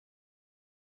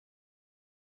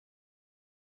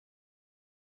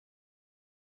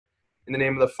In the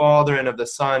name of the Father, and of the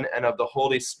Son, and of the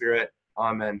Holy Spirit.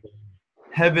 Amen.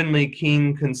 Heavenly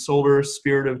King, Consoler,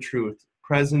 Spirit of truth,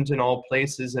 present in all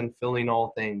places and filling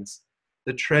all things,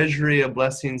 the treasury of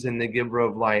blessings and the giver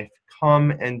of life,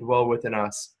 come and dwell within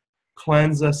us.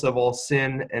 Cleanse us of all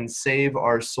sin and save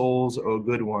our souls, O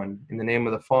good one. In the name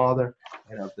of the Father,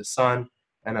 and of the Son,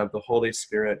 and of the Holy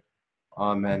Spirit.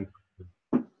 Amen.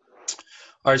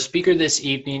 Our speaker this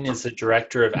evening is the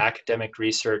Director of Academic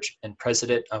Research and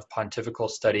President of Pontifical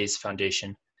Studies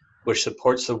Foundation, which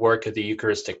supports the work of the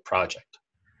Eucharistic Project.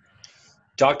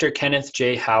 Dr. Kenneth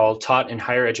J. Howell taught in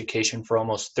higher education for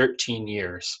almost 13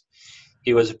 years.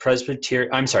 He was a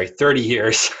 30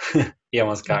 years. He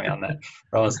almost got me on that.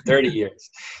 For almost 30 years.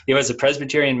 He was a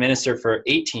Presbyterian minister for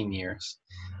 18 years.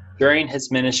 During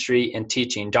his ministry and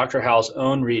teaching, Dr. Howell's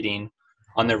own reading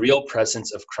on the real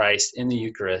presence of Christ in the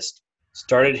Eucharist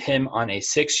started him on a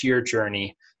 6-year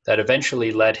journey that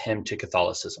eventually led him to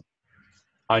Catholicism.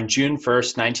 On June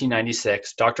 1st,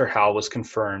 1996, Dr. Howell was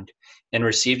confirmed and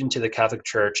received into the Catholic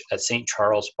Church at St.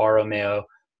 Charles Borromeo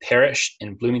Parish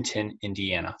in Bloomington,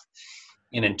 Indiana.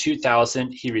 And in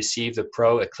 2000, he received the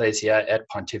Pro Ecclesia et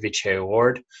Pontifice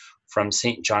Award from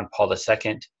St. John Paul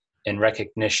II in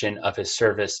recognition of his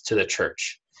service to the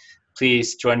Church.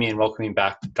 Please join me in welcoming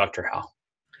back Dr. Howell.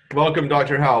 Welcome,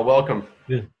 Dr. Howell. Welcome.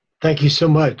 Yeah. Thank you so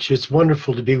much. It's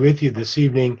wonderful to be with you this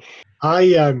evening.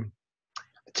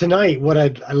 Tonight, what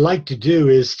I'd like to do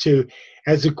is to,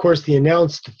 as of course the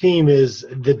announced theme is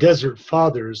the Desert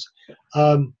Fathers,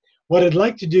 what I'd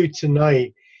like to do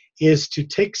tonight is to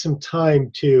take some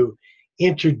time to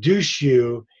introduce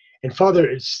you, and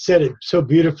Father said it so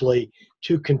beautifully,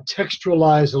 to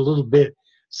contextualize a little bit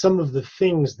some of the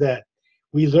things that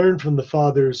we learned from the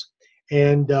Fathers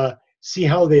and see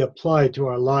how they apply to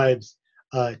our lives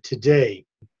today.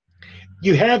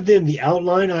 You have then the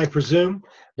outline, I presume,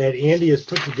 that Andy has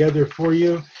put together for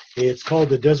you. It's called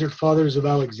The Desert Fathers of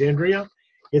Alexandria.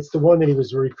 It's the one that he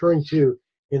was referring to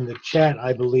in the chat,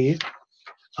 I believe.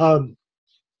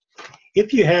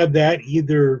 If you have that,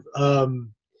 either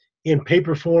in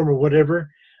paper form or whatever,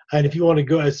 and if you want to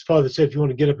go, as Father said, if you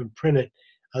want to get up and print it,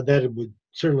 that it would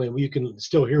certainly, you can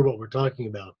still hear what we're talking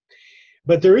about.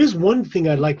 But there is one thing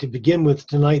I'd like to begin with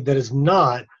tonight that is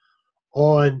not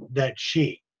on that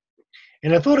sheet.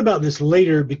 And I thought about this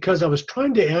later because I was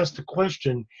trying to ask the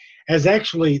question, as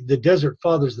actually the Desert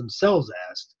Fathers themselves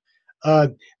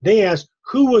asked. They asked,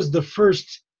 who was the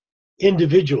first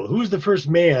individual? Who was the first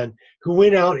man who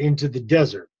went out into the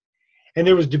desert? And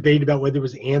there was debate about whether it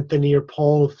was Anthony or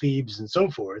Paul of Thebes and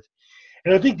so forth.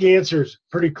 And I think the answer is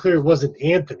pretty clear. It wasn't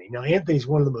Anthony. Now, Anthony's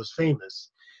one of the most famous,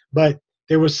 but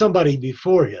there was somebody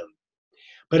before him.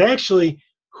 But actually,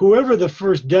 whoever the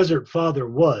first Desert Father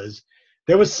was,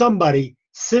 there was somebody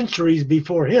centuries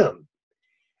before him.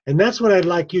 And that's what I'd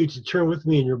like you to turn with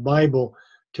me in your Bible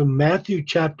to Matthew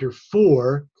chapter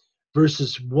 4,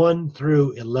 verses 1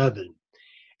 through 11.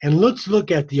 And let's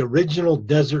look at the original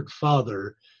Desert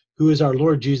Father, who is our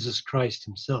Lord Jesus Christ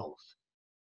himself.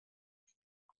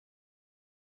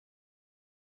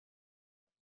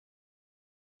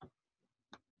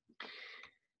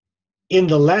 In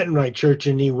the Latin Rite Church,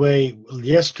 anyway,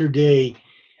 yesterday,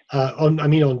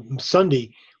 on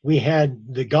Sunday, we had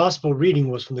the gospel reading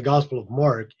was from the Gospel of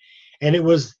Mark, and it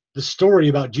was the story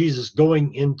about Jesus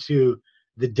going into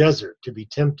the desert to be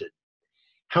tempted.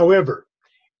 However,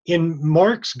 in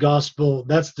Mark's gospel,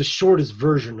 that's the shortest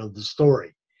version of the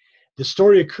story. The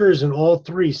story occurs in all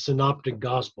 3 synoptic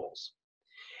gospels.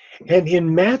 And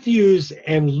in Matthew's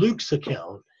and Luke's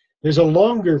account, there's a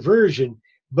longer version,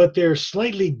 but they're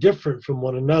slightly different from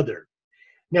one another.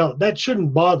 Now, that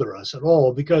shouldn't bother us at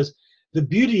all, because the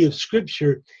beauty of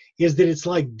Scripture is that it's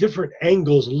like different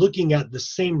angles looking at the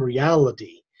same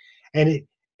reality. And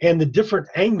the different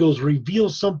angles reveal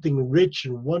something rich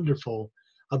and wonderful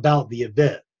about the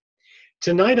event.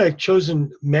 Tonight I've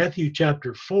chosen Matthew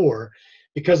chapter 4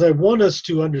 because I want us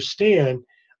to understand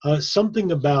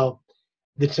something about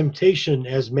the temptation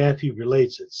as Matthew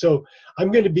relates it. So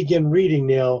I'm going to begin reading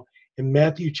now in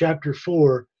Matthew chapter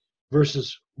 4,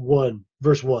 verse 1.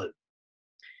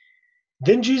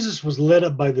 Then Jesus was led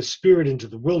up by the Spirit into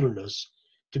the wilderness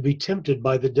to be tempted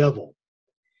by the devil.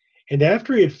 And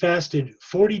after he had fasted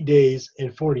 40 days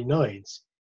and 40 nights,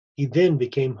 he then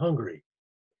became hungry.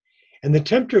 And the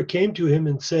tempter came to him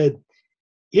and said,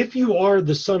 "If you are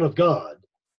the Son of God,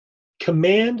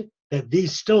 command that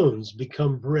these stones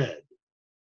become bread."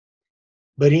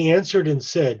 But he answered and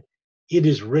said, "It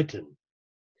is written,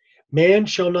 man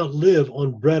shall not live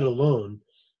on bread alone,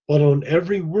 but on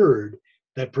every word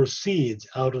that proceeds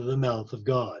out of the mouth of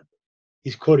God."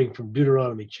 He's quoting from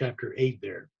Deuteronomy chapter 8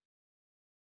 there.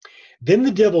 Then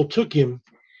the devil took him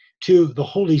to the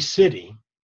holy city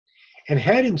and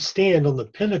had him stand on the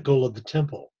pinnacle of the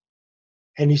temple.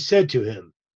 And he said to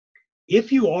him,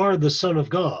 "If you are the Son of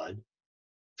God,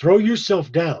 throw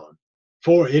yourself down,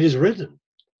 for it is written,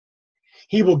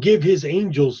 He will give His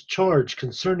angels charge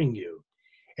concerning you,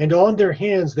 and on their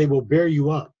hands they will bear you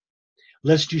up,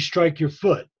 lest you strike your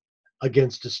foot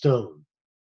against a stone."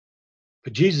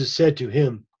 But Jesus said to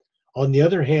him, "On the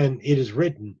other hand, it is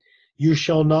written, You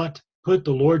shall not put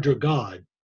the Lord your God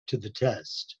to the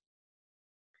test."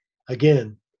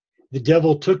 Again, the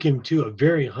devil took him to a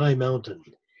very high mountain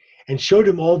and showed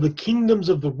him all the kingdoms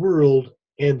of the world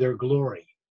and their glory.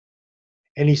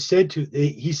 And he said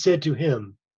to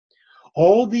him,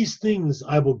 "All these things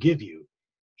I will give you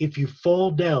if you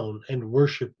fall down and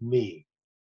worship me."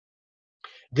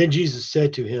 Then Jesus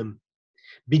said to him,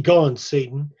 "Begone,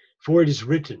 Satan, for it is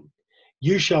written,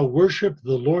 You shall worship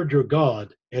the Lord your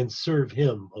God and serve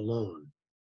him alone."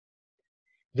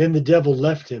 Then the devil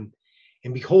left him,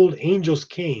 and behold, angels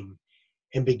came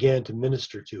and began to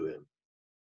minister to him.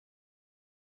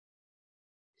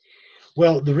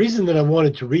 Well, the reason that I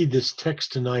wanted to read this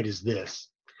text tonight is this.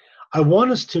 I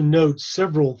want us to note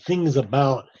several things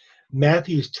about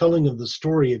Matthew's telling of the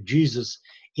story of Jesus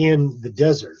in the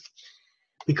desert,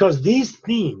 because these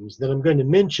themes that I'm going to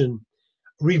mention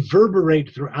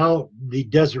reverberate throughout the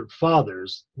Desert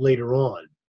Fathers later on.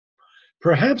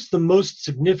 Perhaps the most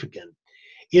significant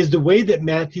is the way that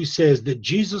Matthew says that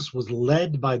Jesus was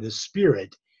led by the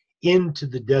Spirit into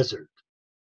the desert.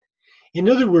 In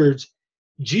other words,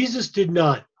 Jesus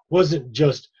wasn't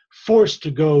just forced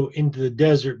to go into the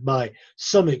desert by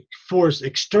some force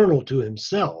external to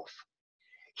himself.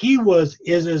 He was,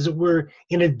 as it were,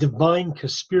 in a divine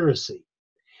conspiracy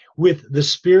with the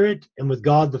Spirit and with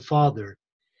God the Father,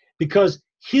 because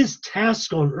his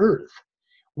task on earth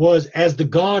was, as the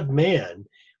God-man,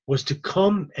 was to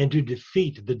come and to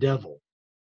defeat the devil.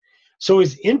 So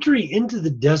his entry into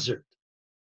the desert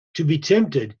to be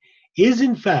tempted is,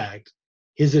 in fact,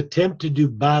 his attempt to do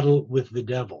battle with the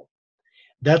devil.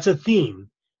 That's a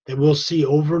theme that we'll see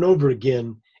over and over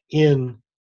again in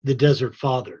the Desert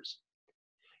Fathers.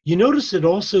 You notice it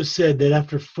also said that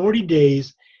after 40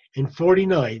 days and 40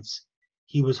 nights,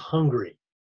 he was hungry.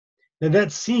 Now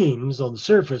that seems, on the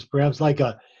surface, perhaps like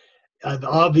an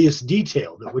obvious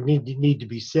detail that would need to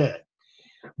be said.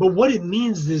 But what it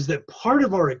means is that part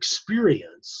of our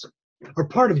experience, or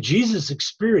part of Jesus'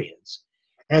 experience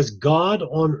as God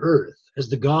on earth, as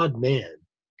the God-man,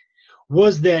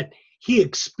 was that he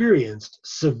experienced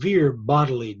severe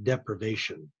bodily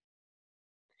deprivation.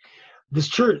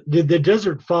 The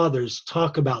Desert Fathers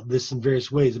talk about this in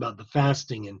various ways, about the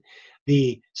fasting, and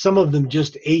some of them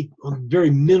just ate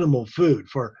very minimal food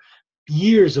for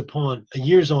years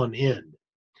on end.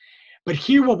 But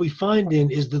here what we find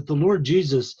is that the Lord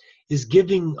Jesus is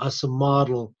giving us a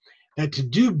model that to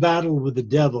do battle with the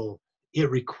devil, it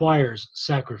requires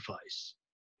sacrifice.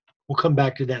 We'll come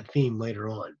back to that theme later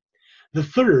on. The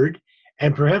third,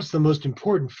 and perhaps the most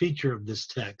important feature of this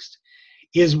text,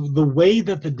 is the way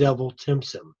that the devil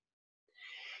tempts him.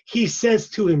 He says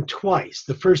to him twice,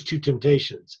 the first two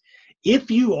temptations, "If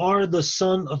you are the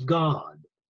Son of God,"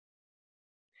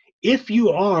 if you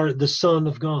are the Son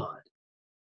of God.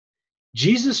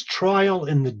 Jesus' trial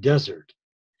in the desert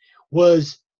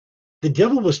was, the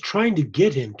devil was trying to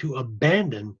get him to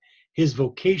abandon his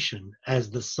vocation as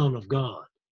the Son of God.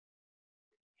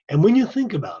 And when you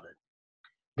think about it,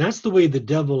 that's the way the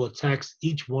devil attacks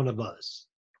each one of us.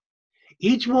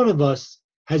 Each one of us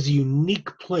has a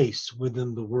unique place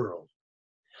within the world.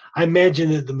 I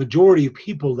imagine that the majority of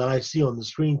people that I see on the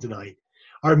screen tonight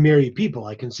are married people.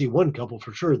 I can see one couple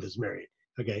for sure that's married,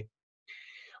 okay?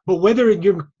 But whether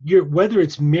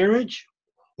it's marriage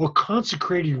or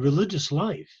consecrated religious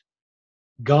life,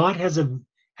 God has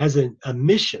a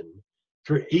mission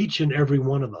for each and every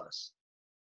one of us.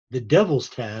 The devil's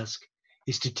task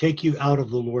is to take you out of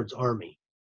the Lord's army,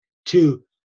 to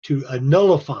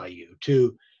nullify you,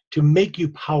 to make you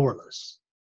powerless.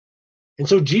 And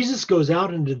so Jesus goes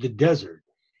out into the desert,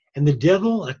 and the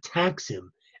devil attacks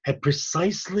him at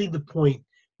precisely the point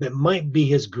that might be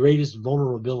his greatest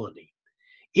vulnerability.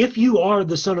 If you are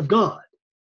the Son of God,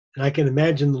 and I can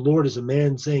imagine the Lord as a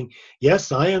man saying,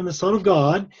 "Yes, I am the Son of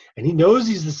God," and he knows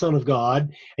he's the Son of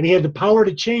God, and he had the power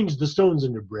to change the stones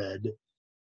into bread,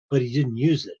 but he didn't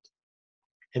use it.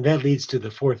 And that leads to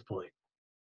the fourth point.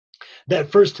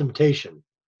 That first temptation,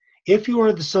 if you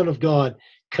are the Son of God,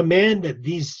 command that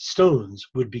these stones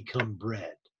would become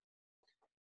bread.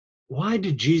 Why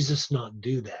did Jesus not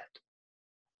do that?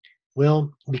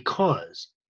 Well, because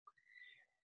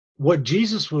what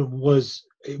Jesus was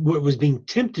being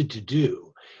tempted to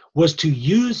do was to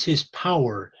use his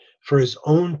power for his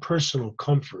own personal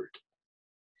comfort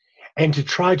and to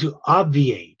try to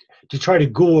obviate, to try to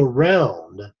go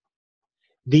around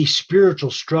the spiritual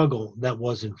struggle that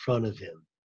was in front of him.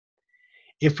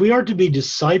 If we are to be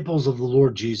disciples of the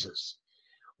Lord Jesus,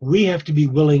 we have to be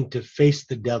willing to face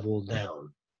the devil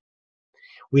down.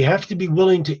 We have to be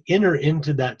willing to enter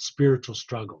into that spiritual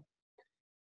struggle.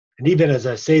 And even as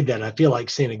I say that, I feel like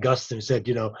St. Augustine said,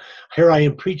 here I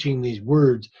am preaching these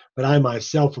words, but I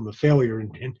myself am a failure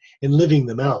in living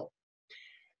them out.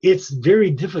 It's very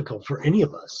difficult for any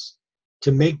of us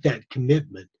to make that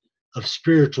commitment of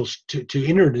spiritual, to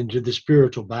enter into the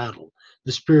spiritual battle,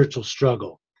 the spiritual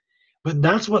struggle. But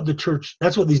that's what the church,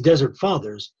 that's what these desert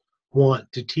fathers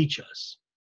want to teach us.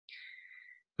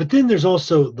 But then there's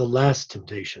also the last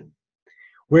temptation,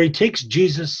 where he takes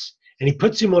Jesus and he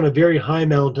puts him on a very high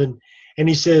mountain and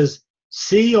he says,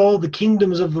 see all the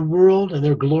kingdoms of the world and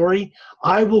their glory.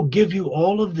 I will give you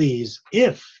all of these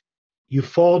if you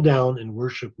fall down and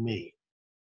worship me.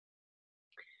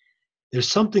 There's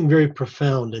something very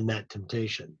profound in that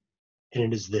temptation, and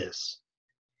it is this,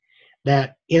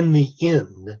 that in the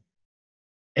end,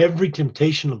 every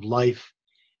temptation of life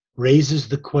raises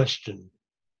the question,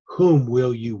 whom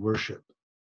will you worship?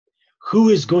 Who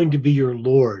is going to be your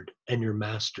Lord and your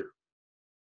master?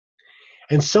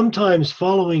 And sometimes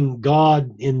following God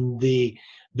in the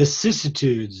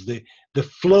vicissitudes, the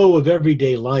flow of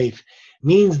everyday life,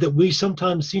 means that we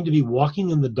sometimes seem to be walking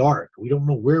in the dark. We don't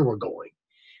know where we're going.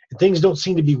 And things don't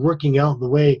seem to be working out the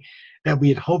way that we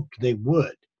had hoped they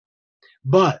would.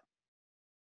 But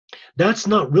that's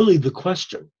not really the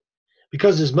question.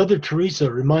 Because as Mother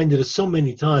Teresa reminded us so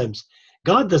many times,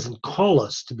 God doesn't call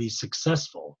us to be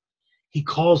successful. He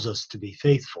calls us to be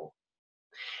faithful.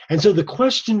 And so the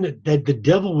question that the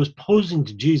devil was posing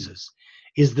to Jesus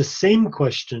is the same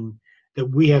question that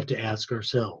we have to ask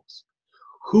ourselves.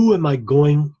 Who am I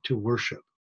going to worship?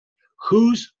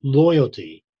 Whose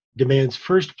loyalty demands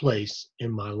first place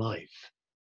in my life?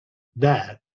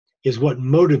 That is what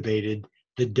motivated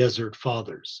the Desert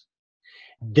Fathers.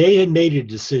 They had made a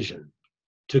decision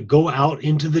to go out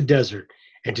into the desert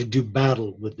and to do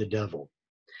battle with the devil.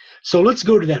 So let's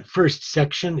go to that first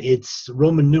section. It's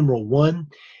Roman numeral 1,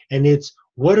 and it's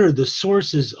what are the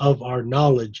sources of our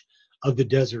knowledge of the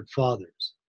Desert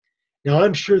Fathers? Now,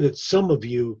 I'm sure that some of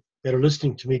you that are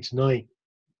listening to me tonight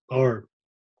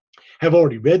have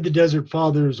already read the Desert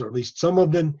Fathers, or at least some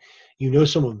of them. You know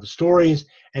some of the stories,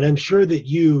 and I'm sure that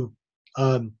you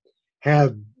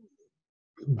have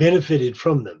benefited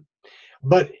from them.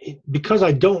 But because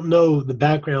I don't know the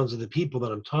backgrounds of the people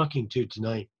that I'm talking to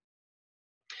tonight,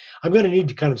 I'm going to need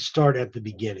to kind of start at the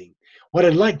beginning. What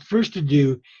I'd like first to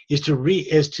do is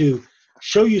to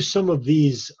show you some of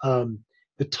these,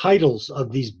 the titles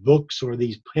of these books or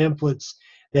these pamphlets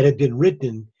that have been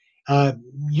written,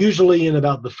 usually in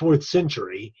about the 4th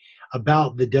century,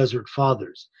 about the Desert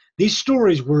Fathers. These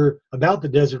stories were about the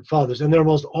Desert Fathers, and they're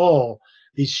almost all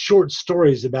these short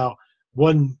stories about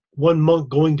one monk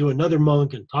going to another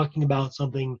monk and talking about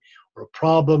something or a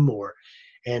problem,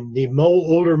 and the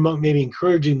older monk maybe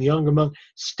encouraging the younger monk,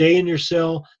 stay in your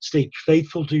cell, stay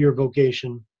faithful to your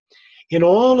vocation. In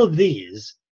all of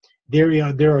these,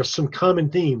 there are some common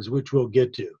themes which we'll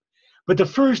get to. But the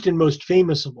first and most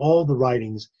famous of all the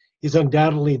writings is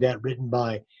undoubtedly that written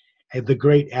by the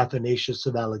great Athanasius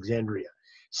of Alexandria.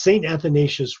 Saint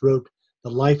Athanasius wrote the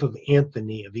life of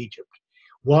Anthony of Egypt.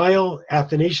 While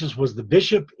Athanasius was the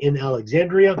bishop in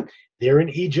Alexandria, there in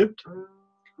Egypt,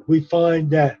 we find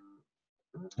that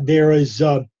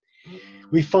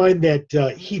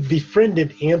he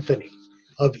befriended Anthony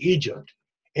of Egypt,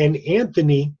 and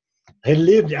Anthony had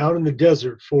lived out in the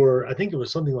desert for, I think it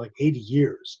was something like 80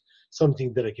 years,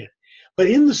 something that I can't. But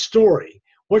in the story,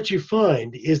 what you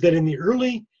find is that in the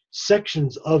early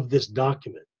sections of this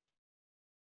document,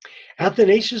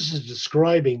 Athanasius is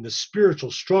describing the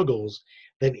spiritual struggles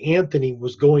that Anthony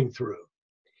was going through.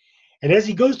 And as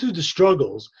he goes through the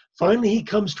struggles, finally he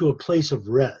comes to a place of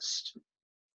rest.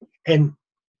 And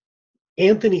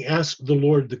Anthony asked the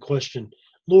Lord the question,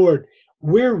 Lord,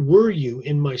 where were you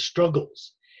in my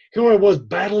struggles? Here I was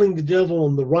battling the devil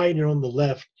on the right and on the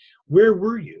left. Where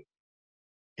were you?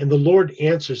 And the Lord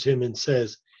answers him and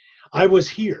says, I was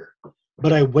here,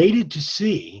 but I waited to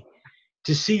see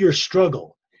your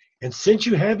struggle. And since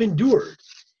you have endured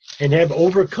and have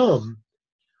overcome,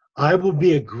 I will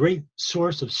be a great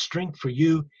source of strength for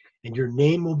you, and your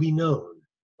name will be known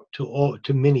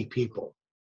to many people.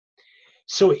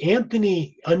 So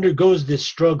Anthony undergoes this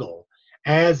struggle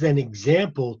as an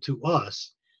example to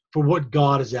us for what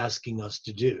God is asking us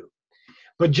to do.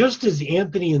 But just as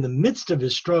Anthony, in the midst of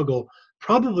his struggle,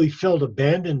 probably felt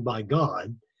abandoned by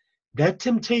God, that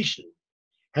temptation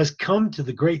has come to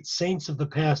the great saints of the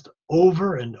past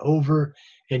over and over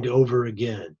and over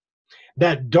again.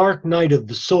 That dark night of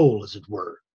the soul, as it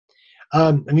were.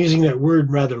 I'm using that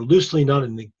word rather loosely, not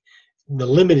in the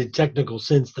limited technical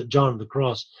sense that John of the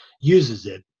Cross uses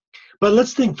it. But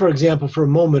let's think, for example, for a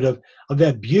moment of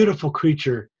that beautiful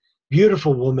creature,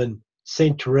 beautiful woman,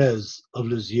 Saint Therese of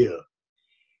Lisieux.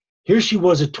 Here she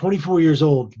was at 24 years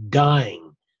old,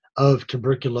 dying of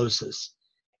tuberculosis,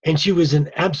 and she was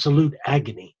in absolute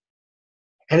agony.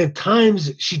 And at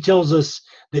times she tells us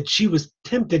that she was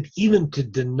tempted even to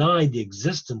deny the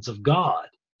existence of God.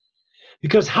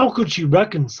 Because how could she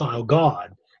reconcile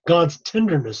God, God's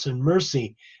tenderness and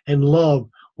mercy and love,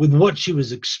 with what she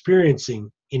was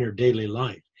experiencing in her daily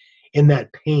life, in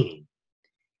that pain?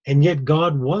 And yet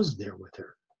God was there with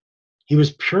her. He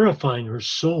was purifying her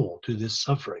soul through this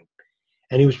suffering,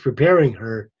 and he was preparing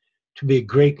her to be a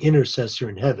great intercessor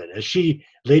in heaven. As she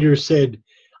later said,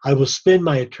 I will spend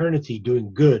my eternity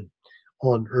doing good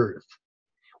on earth.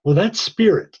 Well, that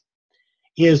spirit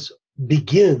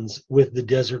begins with the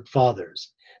Desert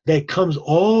Fathers, that comes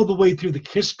all the way through the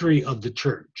history of the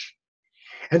church.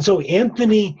 And so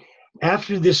Anthony,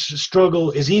 after this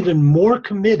struggle, is even more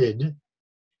committed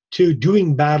to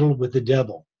doing battle with the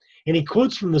devil. And he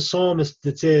quotes from the psalmist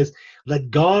that says,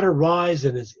 let God arise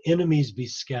and his enemies be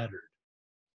scattered.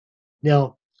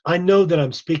 Now, I know that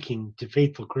I'm speaking to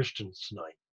faithful Christians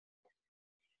tonight.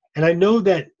 And I know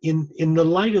that in the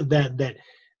light of that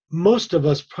most of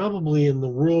us probably in the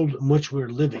world in which we're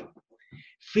living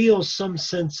feel some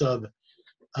sense of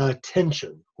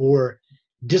tension or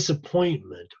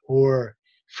disappointment or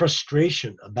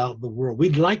frustration about the world.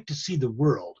 We'd like to see the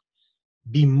world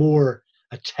be more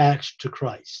attached to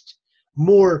Christ,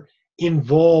 more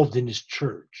involved in his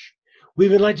church. We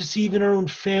would like to see even our own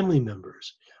family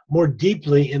members more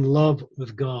deeply in love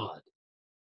with God.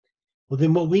 Well,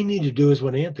 then what we need to do is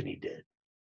what Anthony did.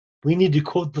 We need to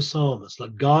quote the psalmist,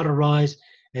 let God arise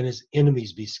and his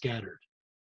enemies be scattered.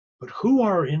 But who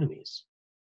are our enemies?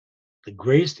 The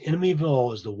greatest enemy of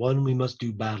all is the one we must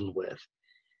do battle with,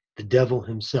 the devil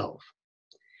himself.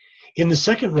 In the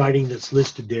second writing that's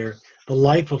listed there, The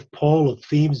Life of Paul of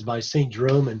Thebes by St.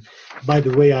 Jerome, and by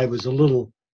the way, I was a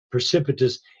little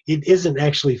precipitous, it isn't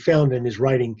actually found in his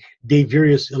writing, De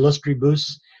Viris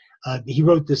Illustribus. He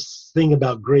wrote this thing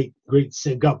about great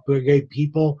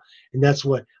people, and that's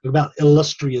what, about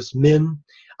illustrious men.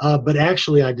 But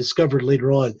actually, I discovered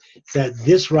later on that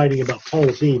this writing about Paul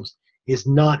of Thebes is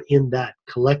not in that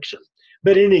collection.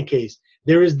 But in any case,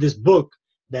 there is this book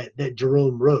that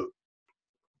Jerome wrote.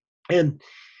 And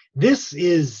this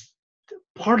is,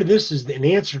 part of this is an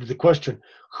answer to the question,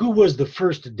 who was the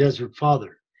first desert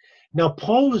father? Now,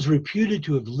 Paul is reputed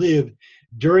to have lived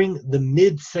during the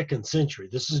mid-2nd century.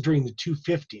 This is during the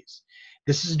 250s.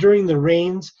 This is during the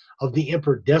reigns of the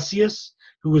Emperor Decius,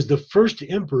 who was the first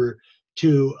emperor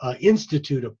to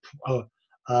institute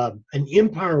an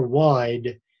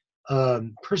empire-wide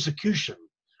persecution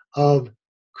of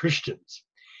Christians.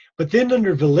 But then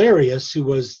under Valerius, who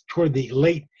was toward the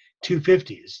late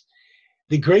 250s,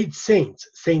 the great saints,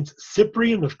 Saints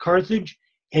Cyprian of Carthage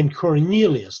and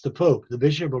Cornelius, the Pope, the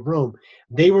Bishop of Rome,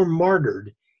 they were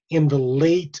martyred in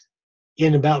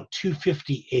about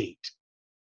 258.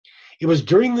 It was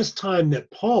during this time that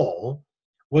Paul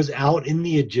was out in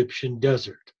the Egyptian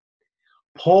desert.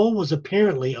 Paul was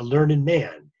apparently a learned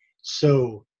man,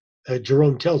 so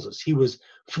Jerome tells us. He was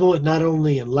fluent not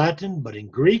only in Latin, but in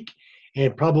Greek,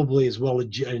 and probably as well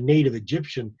a native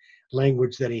Egyptian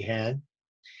language that he had.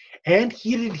 And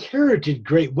he had inherited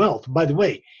great wealth. By the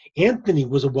way, Anthony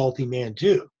was a wealthy man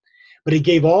too, but he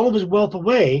gave all of his wealth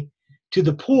away to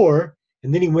the poor,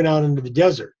 and then he went out into the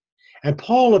desert. And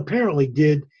Paul apparently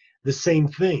did the same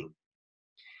thing.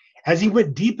 As he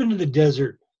went deep into the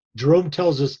desert, Jerome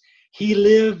tells us he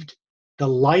lived the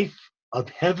life of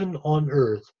heaven on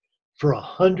earth for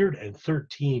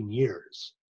 113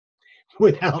 years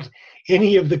without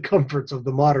any of the comforts of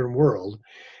the modern world.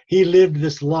 He lived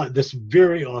this life, this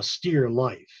very austere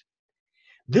life.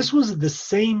 This was at the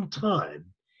same time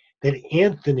that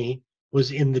Anthony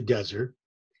was in the desert.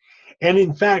 And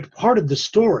in fact, part of the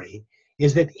story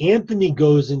is that Anthony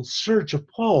goes in search of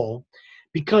Paul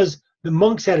because the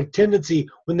monks had a tendency,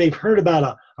 when they've heard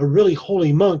about a really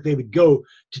holy monk, they would go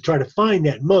to try to find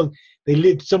that monk. They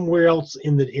lived somewhere else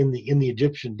in the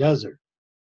Egyptian desert.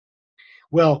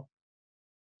 Well,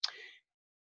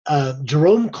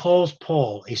 Jerome calls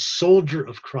Paul a soldier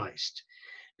of Christ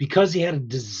because he had a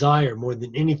desire more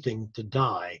than anything to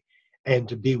die and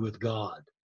to be with God.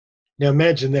 Now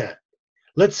imagine that.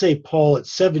 let's say Paul at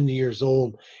 70 years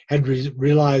old had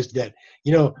realized that,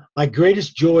 my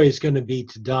greatest joy is going to be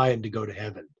to die and to go to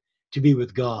heaven, to be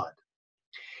with God.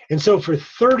 And so for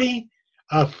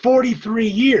 43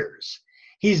 years,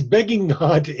 he's begging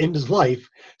God to end his life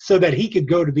so that he could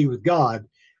go to be with God,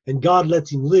 and God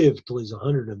lets him live till he's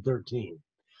 113.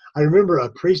 I remember a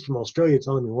priest from Australia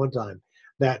telling me one time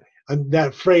that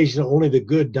that phrase, only the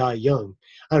good die young.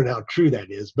 I don't know how true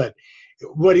that is, but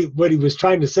what he was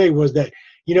trying to say was that,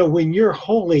 when you're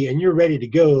holy and you're ready to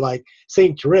go, like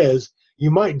Saint Therese, you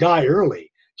might die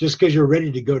early just because you're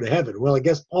ready to go to heaven. Well, I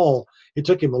guess Paul, it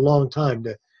took him a long time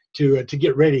to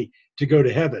get ready to go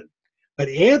to heaven. But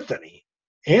Anthony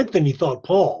thought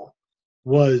Paul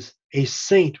was a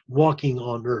saint walking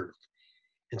on earth.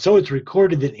 And so it's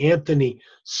recorded that Anthony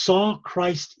saw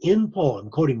Christ in Paul. I'm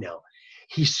quoting now.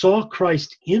 He saw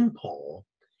Christ in Paul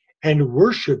and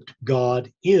worshiped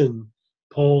God in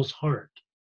Paul's heart.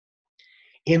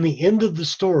 In the end of the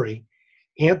story,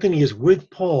 Anthony is with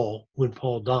Paul when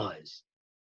Paul dies.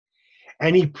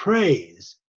 And he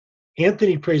prays.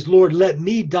 Anthony prays, Lord, let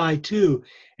me die too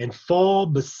and fall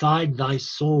beside thy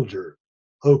soldier,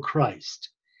 O Christ.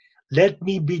 Let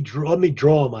me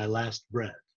draw my last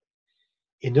breath.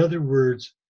 In other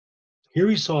words, here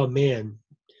he saw a man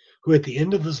who at the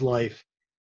end of his life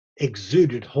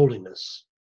exuded holiness.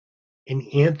 And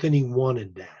Anthony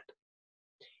wanted that.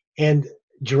 And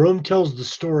Jerome tells the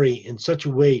story in such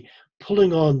a way,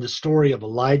 pulling on the story of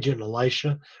Elijah and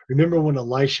Elisha. Remember when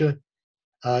Elisha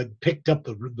picked up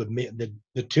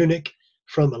the tunic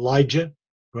from Elijah,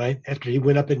 right, after he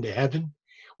went up into heaven?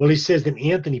 Well, he says that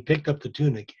Anthony picked up the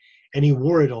tunic and he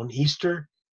wore it on Easter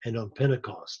and on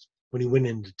Pentecost when he went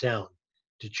into town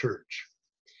to church.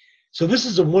 So this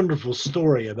is a wonderful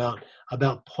story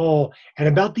about Paul and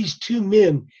about these two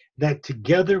men that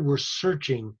together were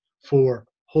searching for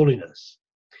holiness.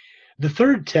 The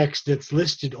third text that's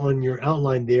listed on your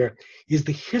outline there is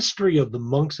the history of the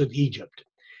monks of Egypt.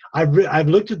 I've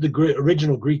looked at the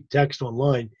original Greek text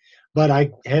online, but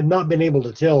I have not been able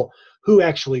to tell who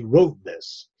actually wrote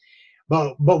this.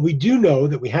 But we do know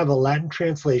that we have a Latin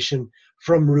translation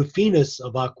from Rufinus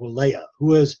of Aquileia, who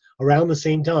was around the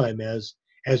same time as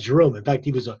Jerome. In fact,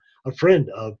 he was a friend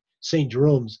of St.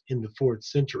 Jerome's in the 4th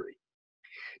century.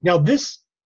 Now, this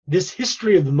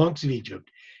history of the monks of Egypt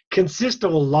consists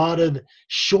of a lot of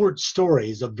short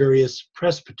stories of various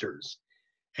presbyters.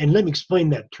 And let me explain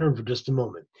that term for just a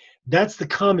moment. That's the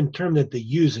common term that they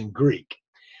use in Greek.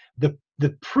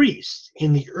 The priests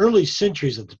in the early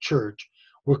centuries of the church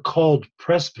were called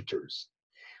presbyters.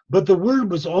 But the word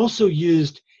was also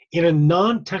used in a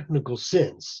non-technical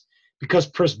sense, because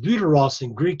presbyteros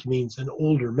in Greek means an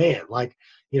older man. Like,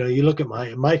 you look at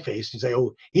my face and say,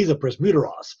 oh, he's a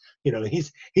presbyteros.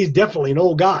 He's definitely an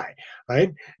old guy,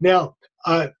 right? Now,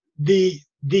 the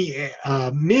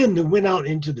men who went out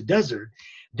into the desert,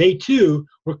 they too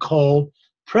were called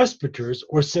presbyters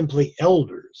or simply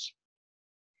elders.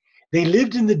 They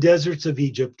lived in the deserts of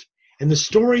Egypt, and the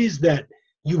stories that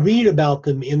you read about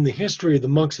them in the history of the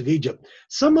monks of Egypt,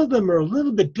 some of them are a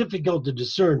little bit difficult to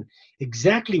discern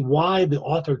exactly why the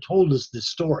author told us this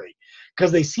story,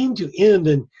 because they seem to end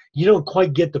and you don't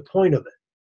quite get the point of it.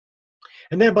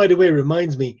 And that, by the way,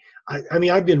 reminds me,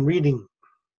 I've been reading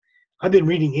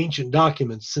ancient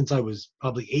documents since I was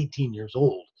probably 18 years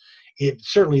old.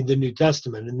 Certainly the New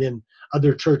Testament, and then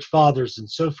other church fathers and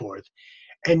so forth.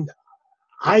 And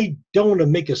I don't want to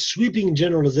make a sweeping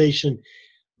generalization,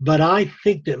 but I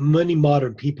think that many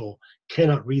modern people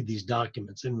cannot read these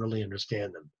documents and really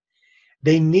understand them.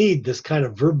 They need this kind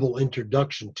of verbal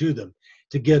introduction to them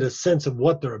to get a sense of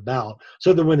what they're about,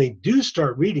 so that when they do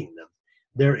start reading them,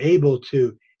 they're able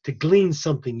to glean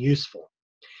something useful.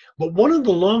 But one of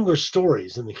the longer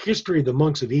stories in the history of the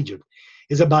monks of Egypt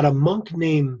is about a monk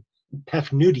named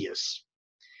Paphnutius.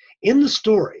 In the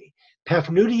story,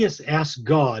 Paphnutius asked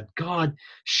God,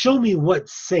 show me what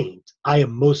saint I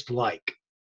am most like,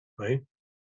 right?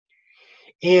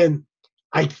 And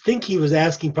I think he was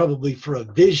asking probably for a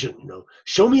vision,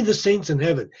 show me the saints in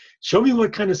heaven. Show me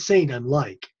what kind of saint I'm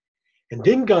like. And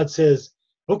then God says,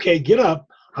 okay, get up.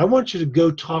 I want you to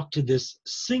go talk to this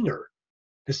singer,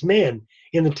 this man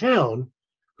in the town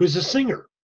who's a singer.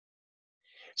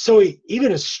 So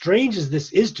even as strange as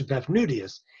this is to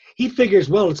Paphnutius, he figures,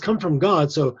 well, it's come from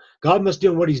God, so God must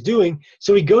know what he's doing.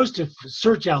 So he goes to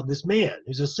search out this man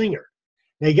who's a singer.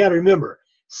 Now you got to remember,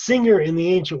 singer in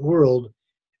the ancient world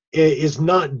is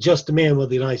not just a man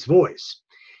with a nice voice.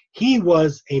 He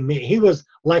was a man. He was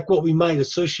like what we might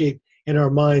associate in our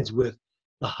minds with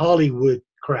the Hollywood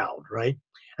crowd, right?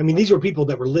 I mean, these were people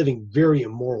that were living very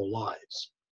immoral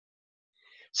lives.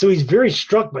 So he's very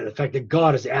struck by the fact that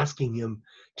God is asking him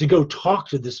to go talk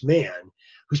to this man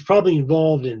who's probably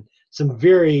involved in some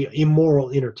very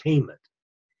immoral entertainment.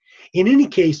 In any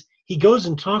case, he goes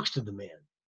and talks to the man.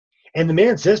 And the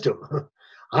man says to him,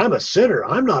 I'm a sinner.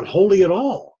 I'm not holy at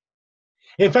all.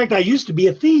 In fact, I used to be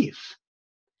a thief.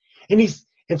 And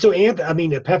so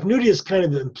Paphnutius kind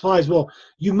of implies, well,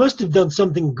 you must have done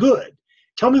something good.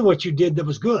 Tell me what you did that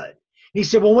was good. And he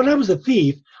said, well, when I was a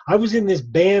thief, I was in this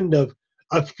band of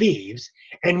thieves,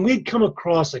 and we'd come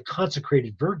across a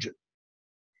consecrated virgin.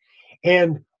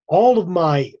 And all of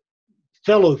my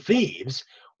fellow thieves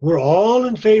were all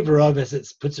in favor of, as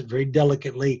it puts it very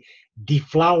delicately,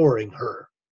 deflowering her,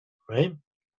 right?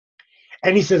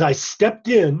 And he says, I stepped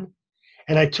in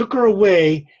and I took her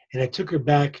away and I took her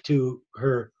back to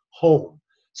her home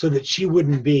so that she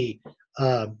wouldn't be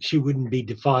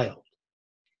defiled.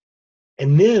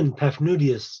 And then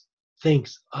Paphnutius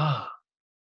thinks,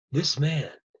 this man,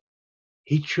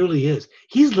 he truly is.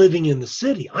 He's living in the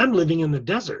city. I'm living in the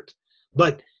desert.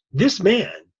 But this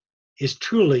man is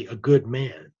truly a good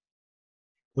man.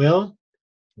 Well,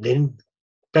 then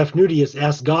Paphnutius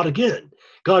asks God again,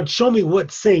 God, show me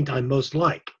what saint I'm most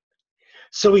like.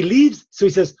 So he leaves, so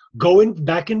he says, go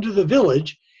back into the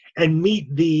village and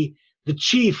meet the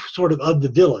chief sort of the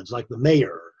village, like the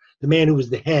mayor, the man who was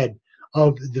the head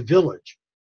of the village.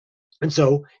 And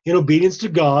so, in obedience to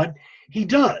God, he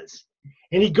does.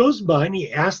 And he goes by and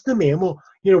he asks the man, well,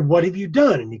 what have you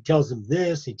done? And he tells him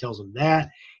this, he tells him that,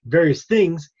 various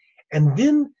things. And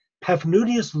then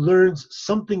Paphnutius learns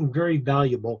something very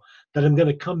valuable that I'm going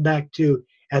to come back to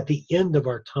at the end of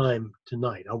our time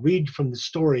tonight. I'll read from the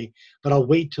story, but I'll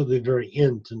wait till the very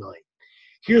end tonight.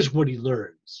 Here's what he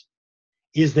learns,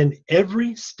 is that in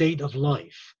every state of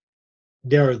life,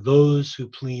 there are those who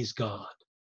please God.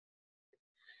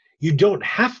 You don't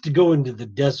have to go into the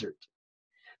desert.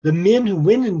 The men who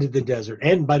went into the desert,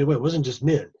 and by the way, it wasn't just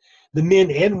men, the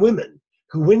men and women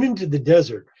who went into the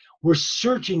desert were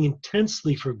searching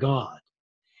intensely for God.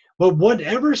 But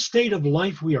whatever state of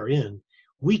life we are in,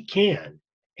 we can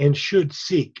and should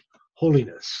seek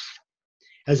holiness.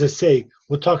 As I say,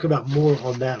 we'll talk about more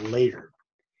on that later.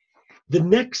 The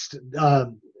next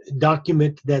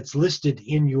document that's listed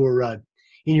in your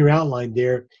outline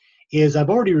there is, I've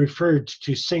already referred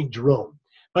to St. Jerome.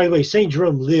 By the way, St.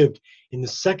 Jerome lived in the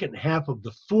second half of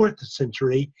the 4th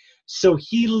century, so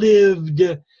he lived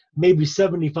maybe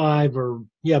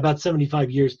about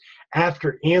 75 years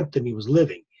after Anthony was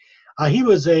living. He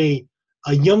was a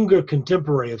younger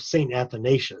contemporary of St.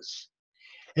 Athanasius.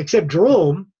 Except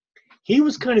Jerome, he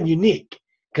was kind of unique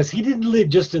because he didn't live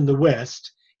just in the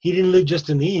West. He didn't live just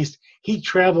in the East. He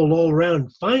traveled all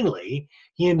around. Finally,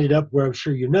 he ended up where I'm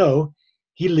sure you know,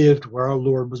 he lived where our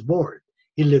Lord was born.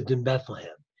 He lived in Bethlehem.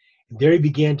 And there he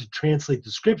began to translate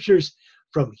the scriptures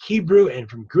from Hebrew and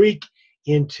from Greek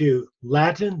into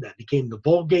Latin. That became the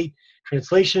Vulgate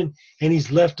translation. And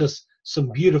he's left us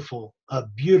some beautiful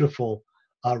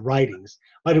writings.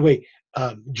 By the way,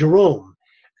 Jerome,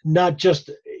 not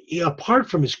just apart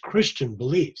from his Christian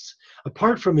beliefs,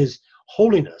 apart from his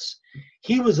holiness,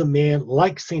 he was a man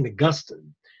like St.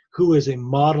 Augustine, who is a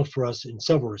model for us in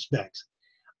several respects.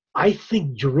 I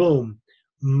think Jerome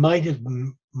might have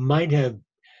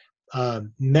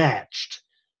matched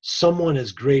someone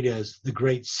as great as the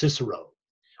great Cicero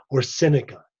or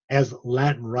Seneca as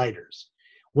Latin writers.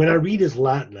 When I read his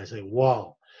Latin, I say,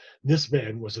 wow, this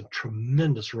man was a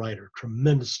tremendous writer,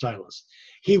 tremendous stylist.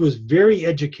 He was very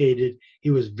educated.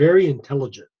 He was very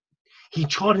intelligent. He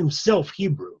taught himself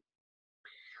Hebrew.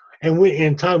 And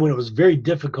in a time when it was very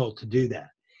difficult to do that,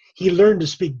 he learned to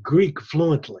speak Greek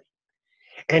fluently.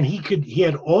 And he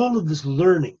had all of this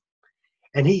learning.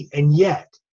 And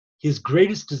yet his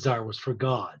greatest desire was for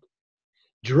God.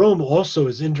 Jerome also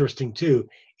is interesting too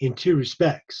in two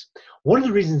respects. One of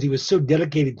the reasons he was so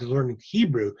dedicated to learning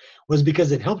Hebrew was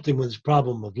because it helped him with his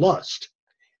problem of lust.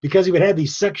 Because he would have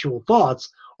these sexual thoughts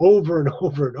over and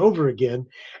over and over again.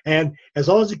 And as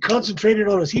long as he concentrated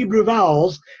on his Hebrew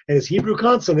vowels and his Hebrew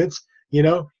consonants,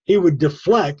 he would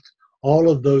deflect all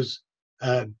of those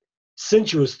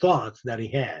sensuous thoughts that he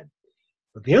had.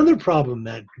 But the other problem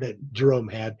that Jerome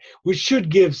had, which should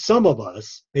give some of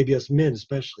us, maybe us men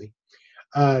especially,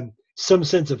 some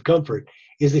sense of comfort,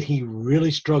 is that he really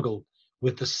struggled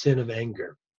with the sin of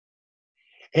anger.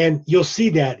 And you'll see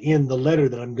that in the letter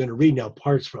that I'm going to read now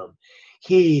parts from.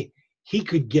 He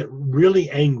could get really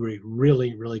angry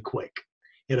really, really quick,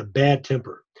 in a bad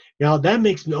temper. Now that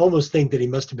makes me almost think that he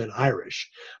must have been Irish,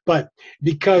 but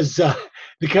because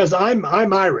I'm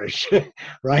Irish,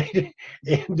 right?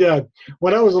 And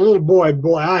when I was a little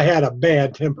boy, I had a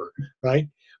bad temper, right?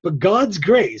 But God's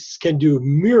grace can do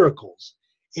miracles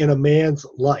in a man's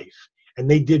life, and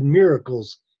they did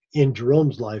miracles in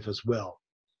Jerome's life as well.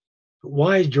 But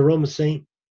why is Jerome a saint?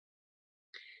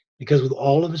 Because with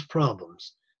all of his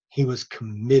problems, he was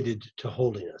committed to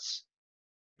holiness.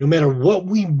 No matter what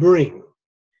we bring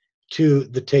to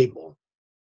the table,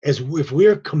 as if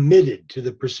we're committed to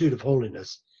the pursuit of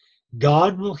holiness,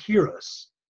 God will hear us,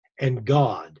 and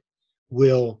God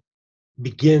will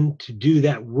begin to do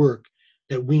that work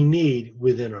that we need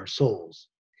within our souls.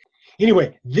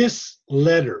 Anyway, this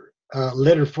letter,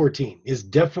 letter 14, is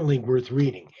definitely worth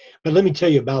reading. But let me tell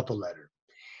you about the letter.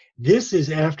 This is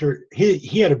after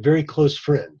he had a very close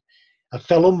friend, a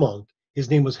fellow monk. His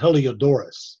name was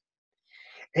Heliodorus.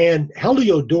 And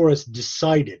Heliodorus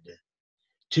decided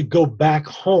to go back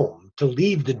home, to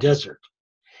leave the desert,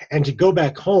 and to go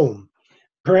back home.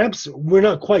 Perhaps we're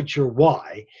not quite sure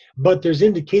why, but there's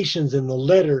indications in the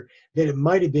letter that it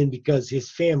might have been because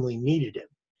his family needed him.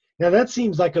 Now that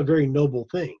seems like a very noble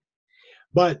thing,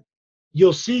 but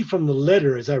you'll see from the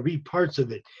letter as I read parts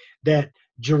of it that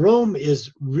Jerome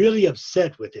is really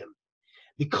upset with him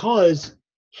because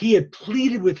he had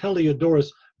pleaded with Heliodorus,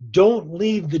 don't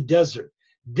leave the desert.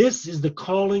 This is the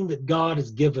calling that God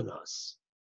has given us.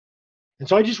 And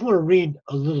so I just want to read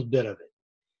a little bit of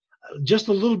it. Just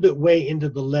a little bit way into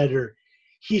the letter,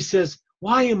 he says,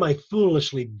 why am I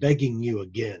foolishly begging you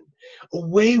again?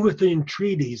 Away with the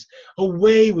entreaties,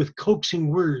 away with coaxing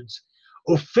words.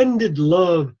 Offended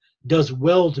love does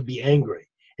well to be angry.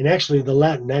 And actually, the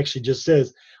Latin actually just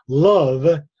says,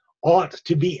 love ought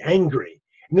to be angry.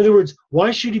 In other words,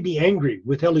 why should he be angry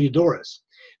with Heliodorus?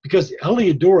 Because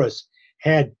Heliodorus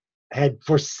had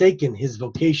forsaken his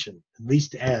vocation, at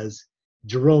least as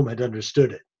Jerome had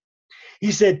understood it.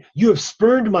 He said, you have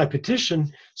spurned my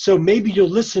petition, so maybe you'll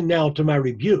listen now to my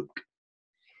rebuke.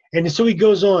 And so he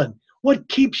goes on, what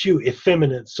keeps you,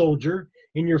 effeminate soldier,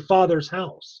 in your father's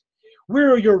house?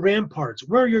 Where are your ramparts?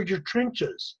 Where are your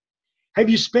trenches? Have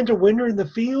you spent a winter in the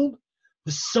field?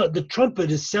 The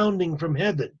trumpet is sounding from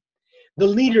heaven. The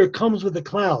leader comes with the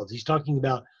clouds. He's talking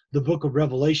about the book of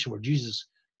Revelation where Jesus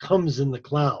comes in the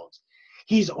clouds.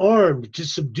 He's armed to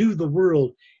subdue the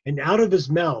world, and out of his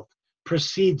mouth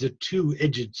proceeds a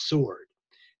two-edged sword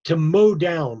to mow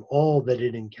down all that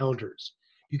it encounters.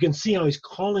 You can see how he's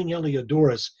calling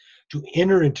Heliodorus to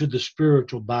enter into the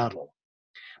spiritual battle.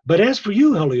 But as for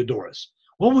you, Heliodorus,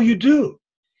 what will you do?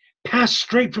 Pass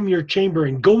straight from your chamber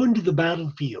and go into the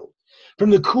battlefield, from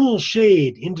the cool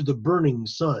shade into the burning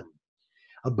sun.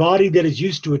 A body that is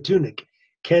used to a tunic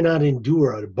cannot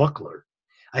endure a buckler.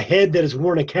 A head that has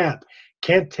worn a cap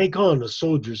can't take on a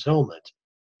soldier's helmet.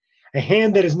 A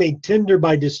hand that is made tender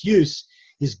by disuse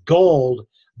is galled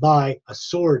by a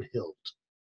sword hilt.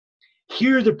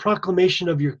 Hear the proclamation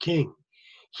of your king.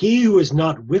 He who is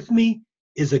not with me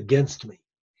is against me,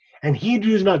 and he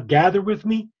who does not gather with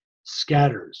me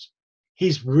scatters.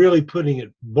 He's really putting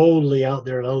it boldly out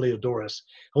there in Heliodorus.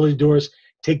 Heliodorus,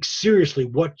 take seriously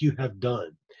what you have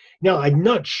done. Now, I'm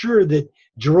not sure that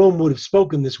Jerome would have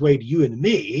spoken this way to you and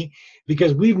me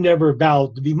because we've never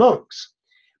vowed to be monks.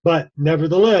 But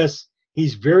nevertheless,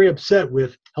 he's very upset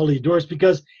with Heliodorus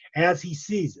because as he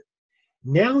sees it.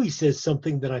 Now he says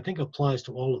something that I think applies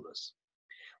to all of us.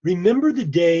 Remember the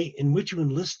day in which you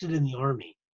enlisted in the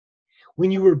army,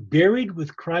 when you were buried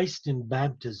with Christ in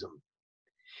baptism,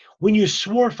 when you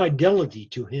swore fidelity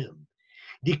to him,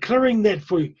 declaring that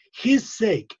for his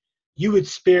sake you would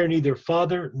spare neither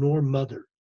father nor mother.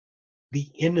 The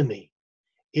enemy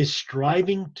is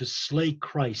striving to slay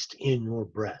Christ in your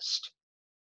breast.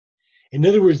 In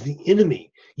other words, the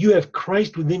enemy, you have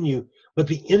Christ within you, but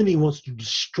the enemy wants to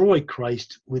destroy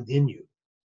Christ within you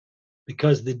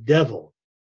because the devil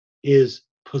is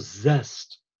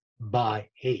possessed by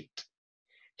hate.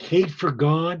 Hate for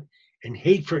God and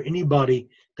hate for anybody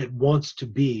that wants to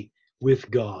be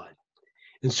with God.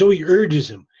 And so he urges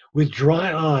him, with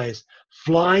dry eyes,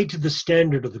 fly to the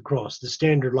standard of the cross, the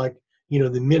standard like,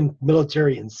 the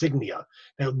military insignia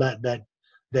that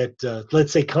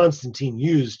let's say Constantine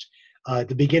used at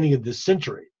the beginning of this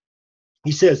century.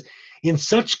 He says, in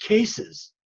such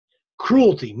cases,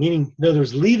 cruelty, meaning, in other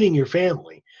words, leaving your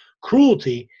family,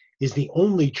 cruelty is the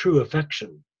only true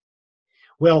affection.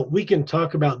 Well, we can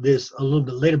talk about this a little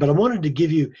bit later, but I wanted to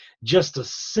give you just a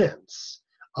sense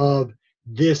of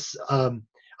this, of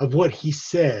what he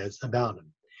says about him.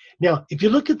 Now, if you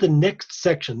look at the next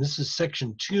section, this is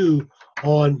section 2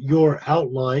 on your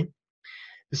outline,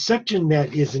 the section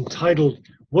that is entitled,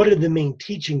 What are the Main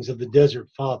Teachings of the Desert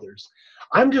Fathers?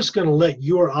 I'm just going to let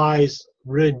your eyes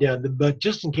read down, but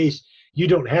just in case you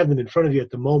don't have them in front of you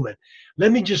at the moment,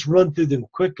 let me just run through them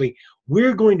quickly.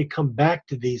 We're going to come back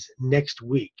to these next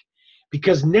week,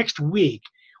 because next week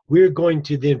we're going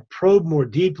to then probe more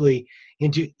deeply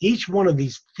into each one of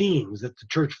these themes that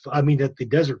that the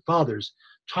Desert Fathers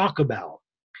talk about.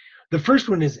 The first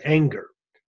one is anger.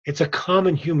 It's a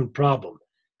common human problem.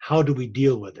 How do we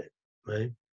deal with it,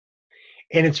 right?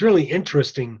 And it's really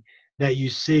interesting that you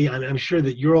see, and I'm sure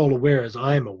that you're all aware, as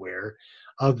I'm aware,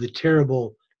 of the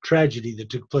terrible tragedy that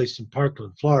took place in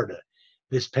Parkland, Florida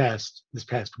this past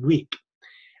week.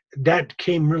 That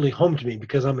came really home to me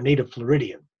because I'm a native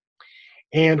Floridian.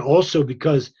 And also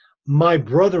because my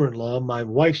brother-in-law, my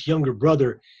wife's younger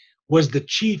brother, was the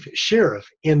chief sheriff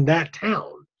in that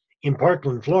town in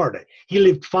Parkland, Florida. He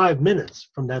lived 5 minutes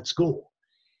from that school.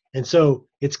 And so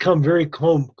it's come very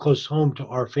close home to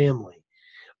our family.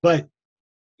 But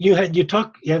you have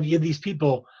these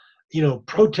people,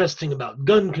 protesting about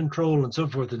gun control and so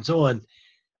forth and so on,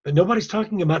 but nobody's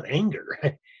talking about anger.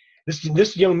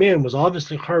 This young man was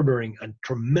obviously harboring a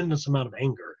tremendous amount of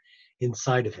anger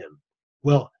inside of him.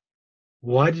 Well,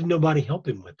 why did nobody help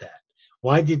him with that?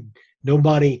 Why did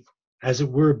nobody, as it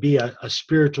were, be a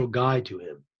spiritual guide to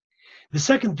him? The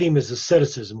second theme is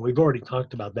asceticism. We've already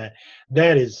talked about that.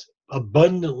 That is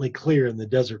abundantly clear in the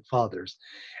Desert Fathers.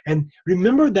 And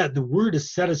remember that the word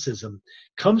asceticism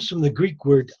comes from the Greek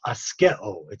word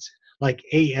askeo. It's like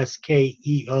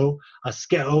A-S-K-E-O,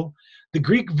 askeo. The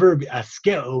Greek verb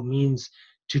askeo means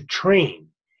to train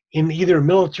in either a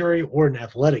military or an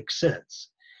athletic sense.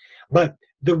 But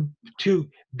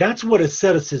that's what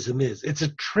asceticism is. It's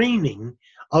a training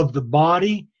of the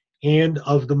body and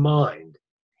of the mind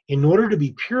in order to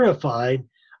be purified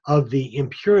of the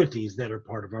impurities that are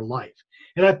part of our life.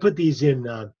 And I put these in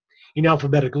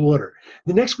alphabetical order.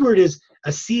 The next word is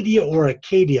acedia or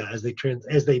Acadia, as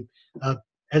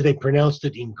they pronounced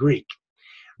it in Greek.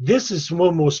 This is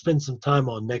one we'll spend some time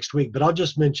on next week, but I'll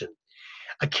just mention.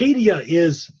 Acadia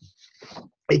is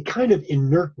a kind of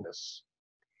inertness,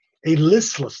 a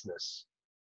listlessness.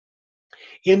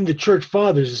 In the church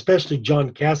fathers, especially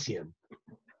John Cassian,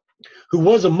 who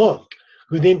was a monk,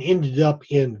 who then ended up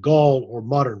in Gaul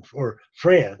or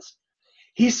France,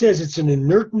 he says it's an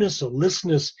inertness, a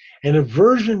listlessness, an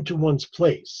aversion to one's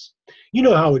place. You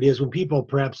know how it is when people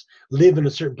perhaps live in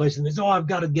a certain place and they say, oh, I've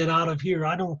got to get out of here.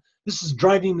 This is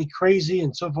driving me crazy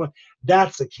and so forth.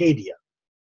 That's Acadia.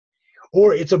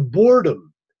 Or it's a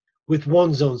boredom with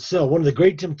one's own self. One of the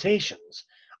great temptations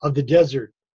of the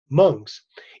desert monks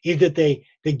is that they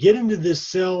get into this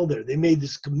cell, they made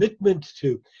this commitment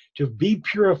to be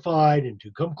purified and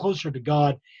to come closer to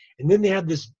God, and then they have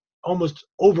this almost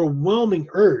overwhelming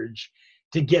urge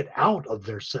to get out of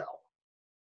their cell.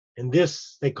 And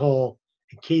this they call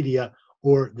Acadia,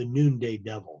 or the noonday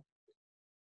devil.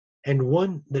 And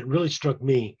one that really struck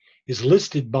me is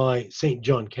listed by St.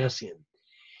 John Cassian.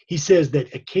 He says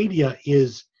that Acadia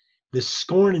is the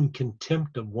scorn and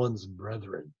contempt of one's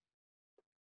brethren.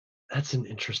 That's an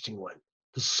interesting one.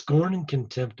 The scorn and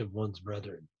contempt of one's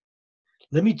brethren.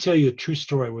 Let me tell you a true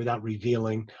story without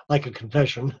revealing, like a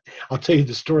confession. I'll tell you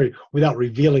the story without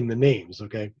revealing the names,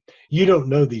 okay? You don't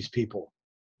know these people,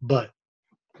 but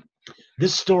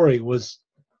this story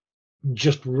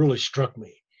just really struck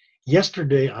me.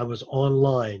 Yesterday, I was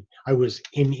online. I was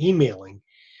emailing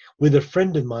with a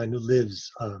friend of mine who lives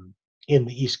in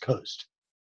the East Coast.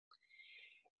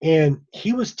 And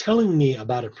he was telling me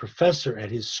about a professor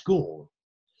at his school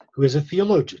who is a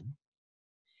theologian.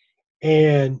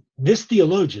 And this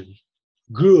theologian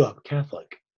grew up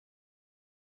Catholic.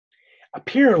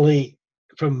 Apparently,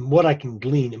 from what I can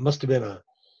glean, it must have been a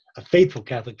faithful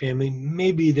Catholic family.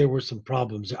 Maybe there were some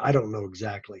problems. I don't know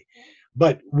exactly.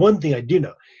 But one thing I do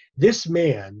know, this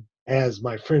man, as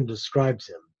my friend describes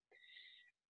him,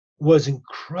 was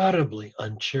incredibly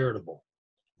uncharitable,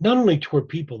 not only toward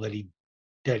people that he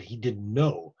didn't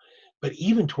know, but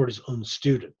even toward his own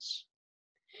students.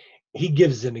 He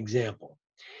gives an example.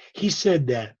 He said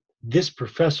that this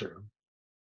professor,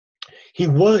 he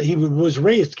was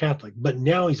raised Catholic, but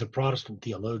now he's a Protestant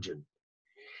theologian.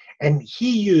 And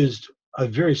he used a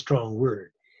very strong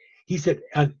word. He said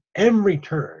at every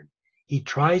turn, he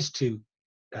tries to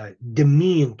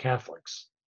demean Catholics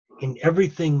in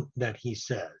everything that he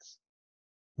says.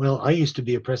 Well, I used to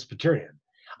be a Presbyterian.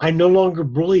 I no longer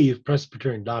believe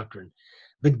Presbyterian doctrine,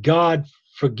 but God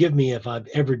forgive me if I've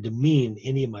ever demeaned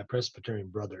any of my Presbyterian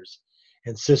brothers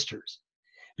and sisters.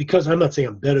 Because I'm not saying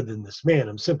I'm better than this man.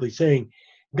 I'm simply saying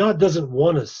God doesn't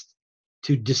want us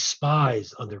to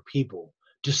despise other people,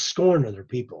 to scorn other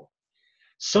people.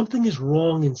 Something is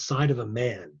wrong inside of a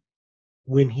man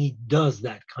when he does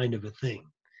that kind of a thing.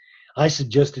 I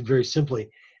suggested very simply,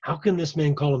 how can this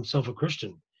man call himself a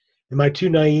Christian? Am I too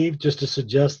naive just to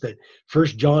suggest that 1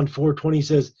 John 4:20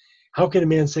 says, how can a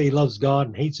man say he loves God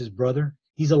and hates his brother?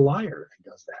 He's a liar if he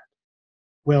does that.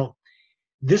 Well,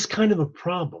 this kind of a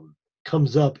problem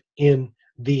comes up in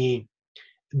the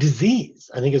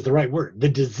disease, I think is the right word, the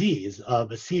disease of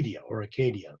acedia or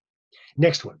Acadia.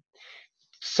 Next one.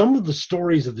 Some of the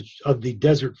stories of the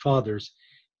Desert Fathers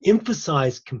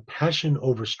emphasize compassion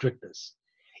over strictness.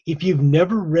 If you've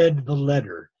never read the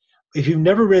letter, if you've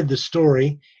never read the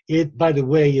story, it, by the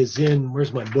way, is in,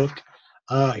 where's my book?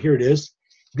 Here it is.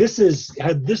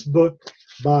 This book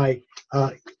by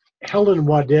Helen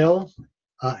Waddell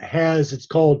it's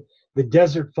called The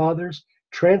Desert Fathers,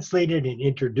 translated and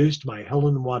introduced by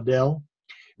Helen Waddell.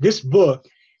 This book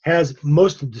has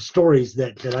most of the stories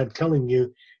that I'm telling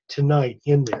you tonight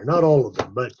in there. Not all of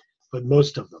them, but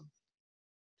most of them.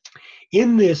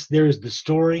 In this, there is the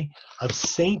story of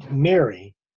Saint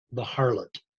Mary, the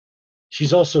harlot.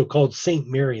 She's also called Saint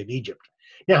Mary of Egypt.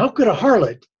 Now, how could a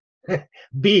harlot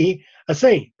be a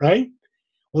saint, right?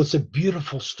 Well, it's a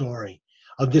beautiful story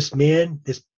of this man,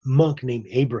 this monk named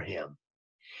Abraham.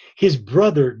 His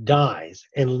brother dies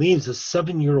and leaves a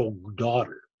 7-year-old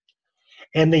daughter.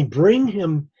 And they bring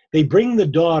the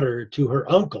daughter to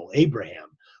her uncle, Abraham,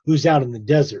 who's out in the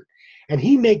desert. And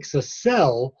he makes a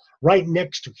cell right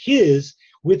next to his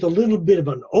with a little bit of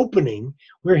an opening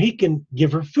where he can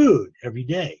give her food every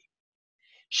day.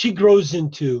 She grows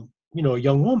into, a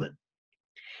young woman.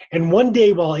 And one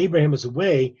day while Abraham is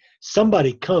away,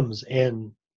 somebody comes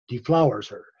and deflowers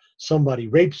her. Somebody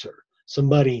rapes her.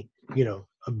 Somebody,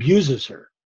 abuses her.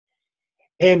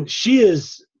 And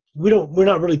we're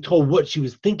not really told what she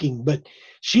was thinking, but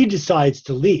she decides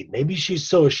to leave. Maybe she's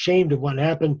so ashamed of what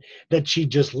happened that she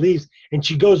just leaves and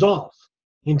she goes off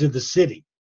into the city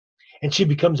and she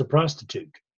becomes a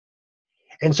prostitute.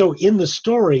 And so in the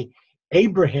story,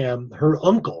 Abraham, her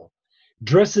uncle,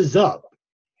 dresses up.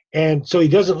 And so he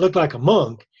doesn't look like a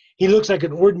monk. He looks like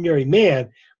an ordinary man,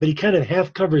 but he kind of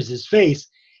half covers his face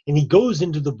and he goes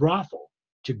into the brothel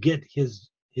to get his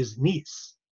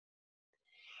niece.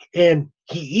 And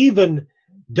he even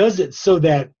does it so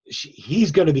that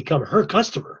he's going to become her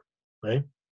customer, right?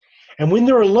 And when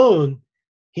they're alone,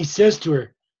 he says to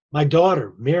her, "My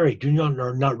daughter, Mary, do you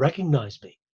not recognize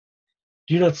me?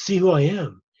 Do you not see who I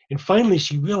am?" And finally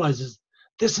she realizes,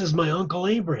 this is my Uncle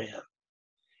Abraham.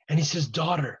 And he says,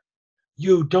 "Daughter,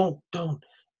 you don't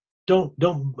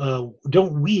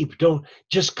weep. Don't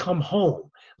just come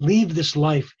home. Leave this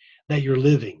life that you're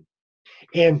living."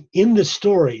 And in the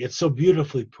story, it's so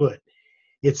beautifully put.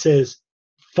 It says,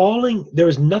 there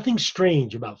is nothing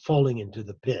strange about falling into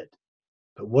the pit,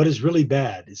 but what is really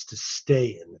bad is to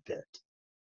stay in the pit.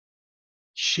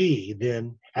 She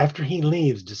then, after he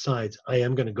leaves, decides, I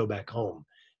am going to go back home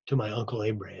to my Uncle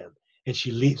Abraham, and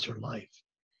she leaves her life.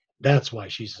 That's why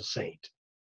she's a saint.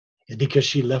 It's because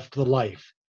she left the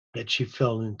life that she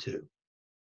fell into.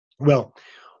 Well,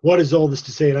 what is all this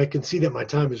to say? And I can see that my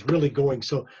time is really going,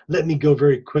 so let me go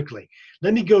very quickly.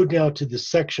 Let me go down to the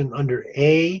section under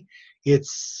A.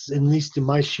 It's, at least in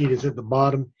my sheet, is at the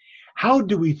bottom. How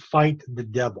do we fight the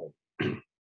devil?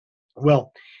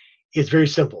 Well, it's very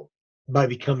simple, by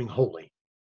becoming holy.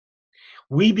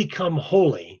 We become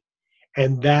holy,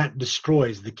 and that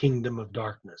destroys the kingdom of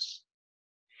darkness.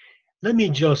 Let me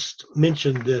just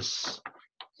mention this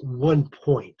one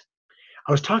point.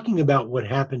 I was talking about what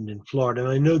happened in Florida, and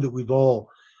I know that we've all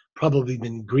probably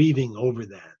been grieving over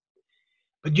that.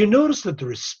 But you notice that the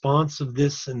response of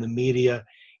this in the media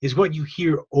is what you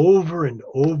hear over and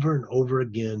over and over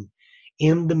again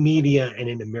in the media and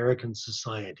in American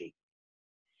society.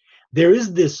 There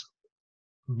is this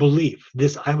belief,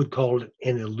 I would call it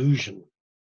an illusion,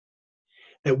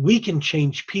 that we can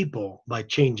change people by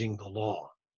changing the law.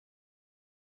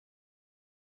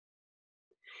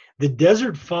 The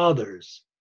Desert Fathers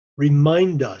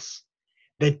remind us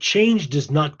that change does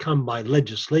not come by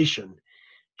legislation.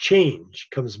 Change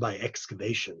comes by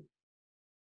excavation.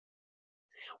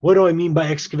 What do I mean by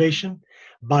excavation?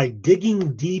 By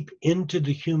digging deep into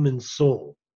the human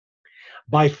soul,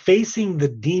 by facing the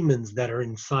demons that are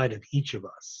inside of each of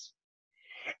us.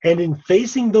 And in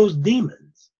facing those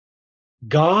demons,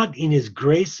 God, in His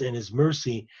grace and His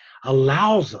mercy,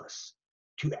 allows us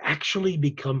to actually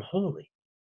become holy.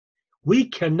 We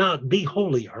cannot be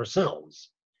holy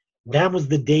ourselves. That was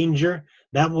the danger.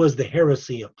 That was the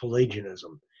heresy of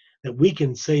Pelagianism, that we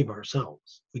can save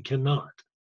ourselves. We cannot.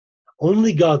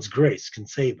 Only God's grace can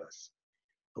save us.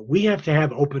 But we have to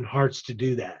have open hearts to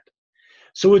do that.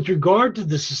 So with regard to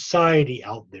the society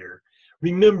out there,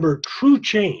 remember, true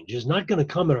change is not going to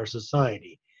come in our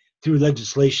society through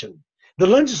legislation. The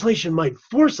legislation might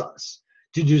force us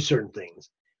to do certain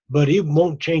things, but it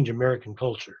won't change American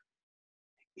culture.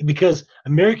 Because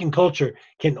American culture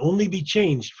can only be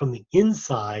changed from the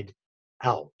inside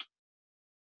out.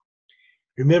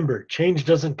 Remember, change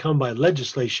doesn't come by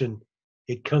legislation,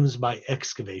 it comes by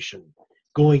excavation,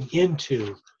 going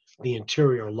into the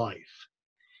interior life.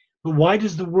 But why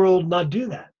does the world not do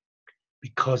that?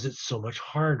 Because it's so much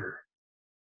harder.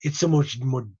 It's so much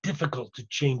more difficult to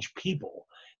change people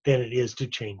than it is to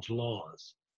change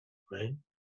laws, right?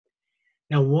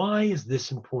 Now, why is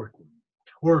this important?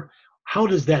 Or how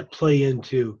does that play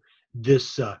into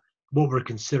this, what we're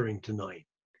considering tonight?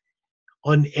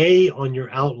 On your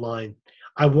outline,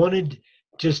 I wanted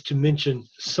just to mention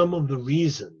some of the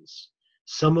reasons,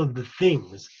 some of the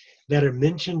things that are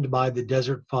mentioned by the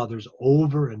Desert Fathers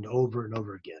over and over and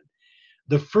over again.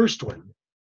 The first one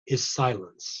is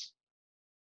silence.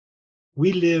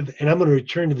 We live, and I'm going to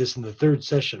return to this in the third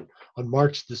session on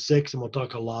March the 6th, and we'll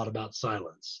talk a lot about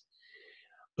silence.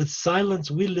 But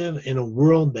silence, we live in a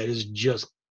world that is just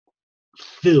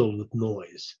filled with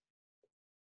noise.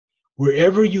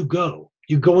 Wherever you go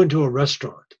into a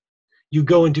restaurant, you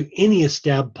go into any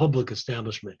public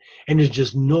establishment, and there's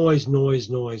just noise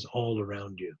all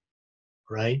around you,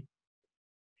 right?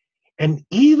 And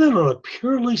even on a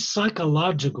purely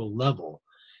psychological level,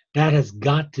 that has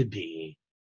got to be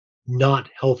not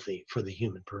healthy for the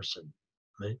human person,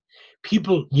 right?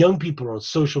 Young people are on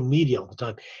social media all the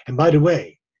time. And by the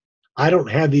way, I don't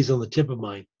have these on the tip of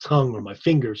my tongue or my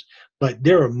fingers, but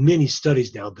there are many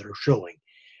studies now that are showing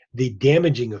the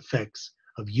damaging effects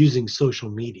of using social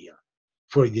media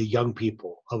for the young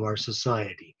people of our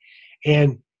society.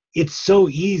 And it's so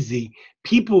easy.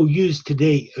 People use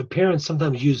today, parents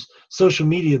sometimes use social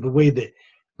media the way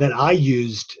that I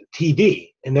used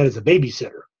TV, and that is a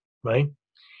babysitter, right?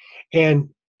 And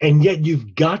yet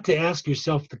you've got to ask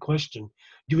yourself the question,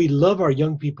 do we love our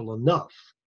young people enough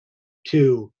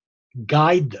to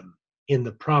guide them in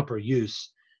the proper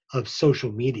use of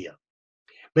social media?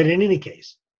 But in any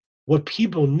case, what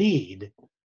people need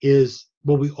is,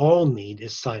 what we all need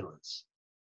is silence.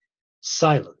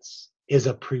 Silence is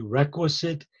a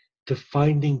prerequisite to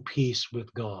finding peace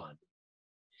with God,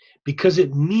 because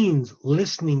it means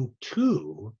listening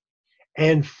to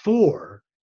and for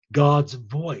God's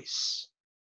voice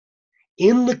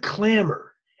in the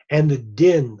clamor and the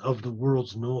din of the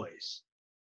world's noise.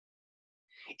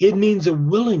 It means a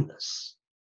willingness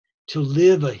to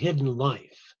live a hidden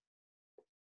life.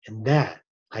 And that,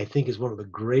 I think, is one of the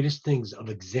greatest things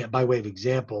by way of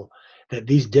example that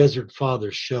these Desert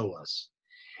Fathers show us.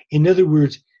 In other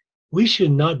words, we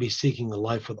should not be seeking a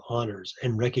life with honors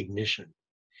and recognition.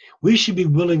 We should be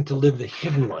willing to live the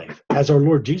hidden life, as our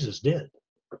Lord Jesus did,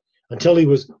 until he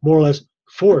was more or less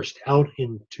forced out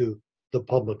into the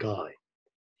public eye.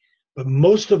 But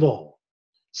most of all,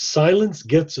 silence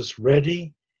gets us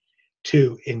ready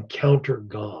to encounter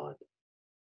God.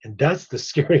 And that's the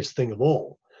scariest thing of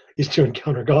all, is to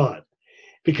encounter God.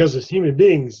 Because as human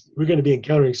beings, we're going to be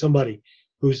encountering somebody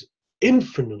who's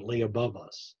infinitely above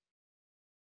us.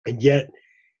 And yet,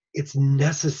 it's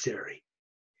necessary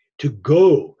to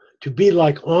go, to be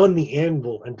like on the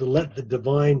anvil, and to let the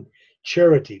divine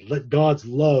charity, let God's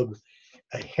love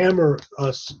hammer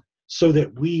us so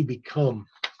that we become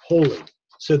holy,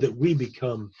 so that we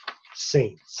become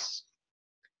saints.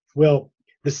 Well,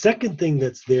 the second thing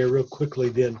that's there, real quickly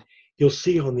then, you'll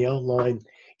see on the outline,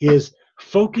 is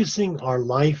focusing our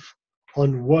life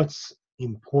on what's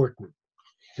important.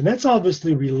 And that's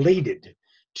obviously related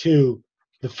to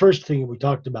the first thing we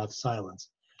talked about, silence.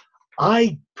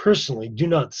 I personally do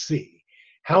not see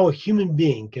how a human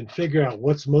being can figure out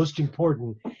what's most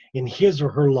important in his or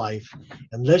her life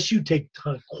unless you take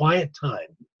quiet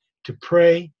time to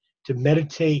pray, to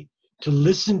meditate, to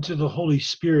listen to the Holy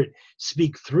Spirit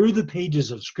speak through the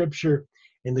pages of Scripture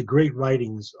and the great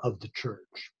writings of the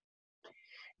church.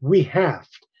 We have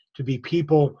to be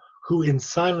people who in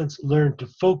silence learn to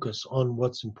focus on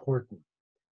what's important.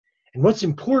 And what's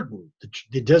important,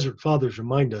 the Desert Fathers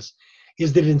remind us,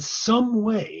 is that in some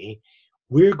way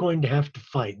we're going to have to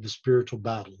fight the spiritual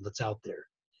battle that's out there.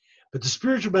 But the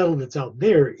spiritual battle that's out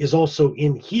there is also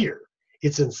in here.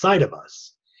 It's inside of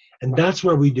us. And that's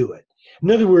where we do it. In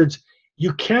other words,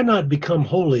 you cannot become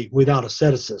holy without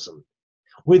asceticism,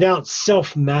 without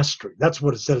self-mastery. That's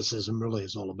what asceticism really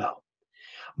is all about.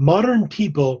 Modern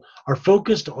people are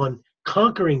focused on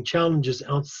conquering challenges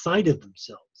outside of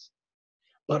themselves.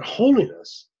 But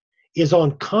holiness is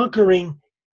on conquering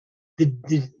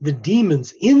the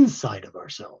demons inside of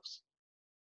ourselves.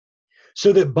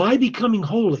 So that by becoming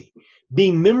holy,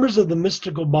 being members of the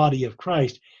mystical body of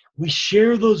Christ, we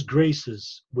share those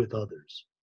graces with others.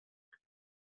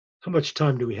 How much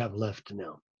time do we have left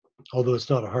now? Although it's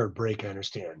not a hard break, I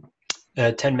understand.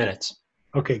 10 minutes.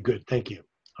 Okay, good. Thank you.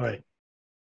 All right.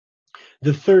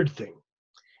 The third thing,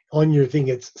 on your thing,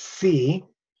 it's C,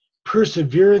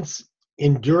 perseverance,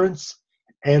 endurance,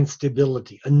 and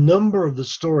stability. A number of the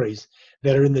stories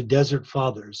that are in the Desert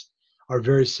Fathers are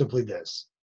very simply this.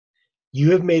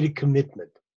 You have made a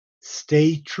commitment.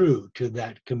 Stay true to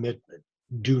that commitment.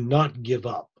 Do not give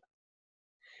up.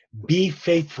 Be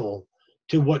faithful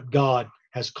to what God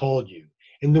has called you.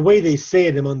 And the way they say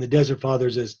it among the Desert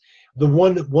Fathers is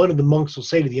one of the monks will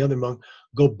say to the other monk,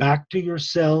 go back to your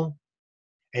cell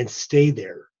and stay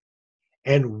there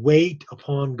and wait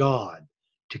upon God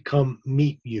to come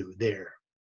meet you there.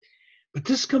 But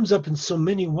this comes up in so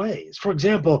many ways. For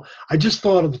example, I just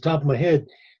thought off the top of my head,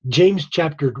 James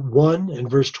chapter 1 and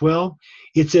verse 12,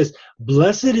 it says,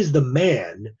 blessed is the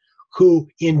man who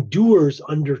endures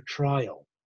under trial.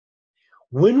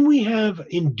 When we have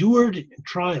endured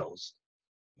trials,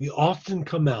 we often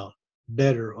come out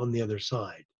better on the other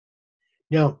side.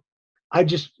 Now,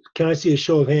 can I see a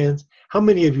show of hands? How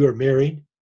many of you are married?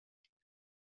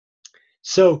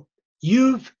 So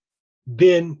you've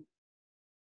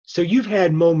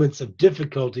had moments of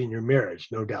difficulty in your marriage,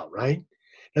 no doubt, right?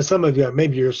 Now, some of you,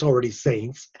 maybe you're already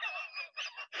saints.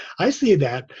 I see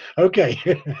that. Okay.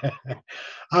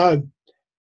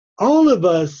 All of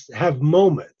us have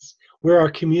moments where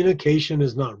our communication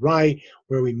is not right,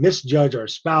 where we misjudge our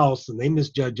spouse and they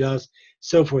misjudge us,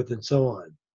 so forth and so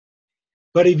on.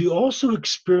 But have you also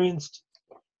experienced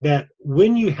that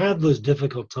when you have those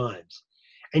difficult times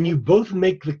and you both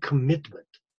make the commitment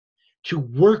to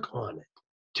work on it,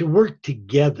 to work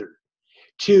together,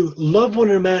 to love one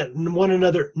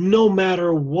another no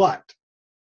matter what,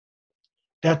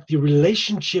 that the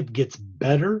relationship gets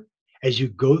better as you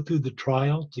go through the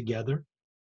trial together?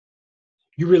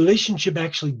 Your relationship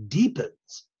actually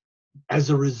deepens as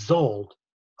a result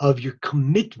of your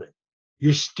commitment,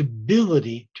 your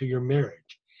stability to your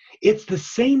marriage. It's the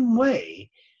same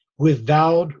way with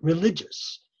vowed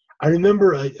religious. I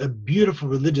remember a beautiful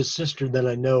religious sister that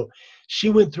I know. She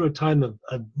went through a time of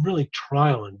really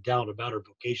trial and doubt about her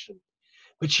vocation,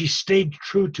 but she stayed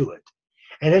true to it.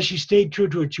 And as she stayed true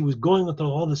to it, she was going with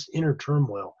all this inner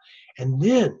turmoil. And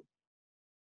then,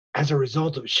 as a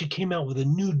result of it, she came out with a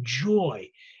new joy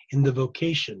in the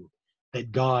vocation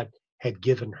that God had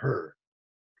given her.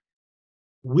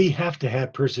 We have to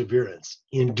have perseverance,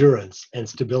 endurance, and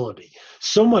stability.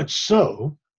 So much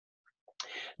so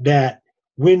that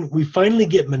when we finally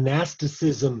get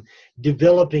monasticism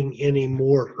developing in a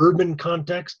more urban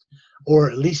context, or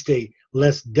at least a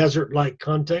less desert-like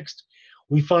context,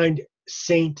 we find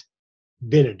Saint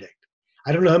Benedict.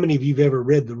 I don't know how many of you have ever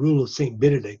read the Rule of Saint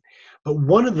Benedict, but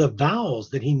one of the vows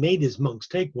that he made his monks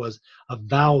take was a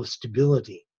vow of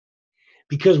stability.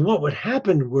 Because what would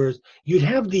happen was you'd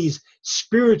have these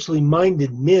spiritually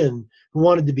minded men who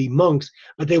wanted to be monks,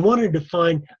 but they wanted to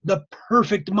find the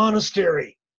perfect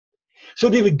monastery. So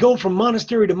they would go from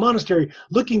monastery to monastery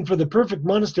looking for the perfect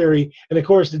monastery. And of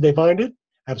course, did they find it?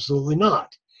 Absolutely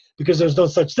not. Because there's no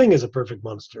such thing as a perfect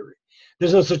monastery.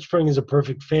 There's no such thing as a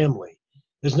perfect family.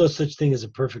 There's no such thing as a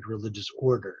perfect religious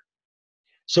order.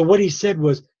 So what he said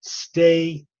was,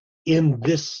 stay in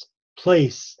this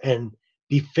place and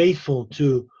be faithful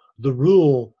to the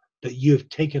rule that you have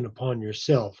taken upon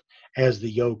yourself as the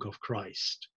yoke of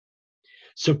Christ.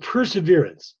 So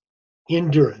perseverance,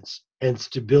 endurance, and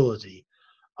stability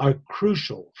are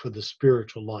crucial for the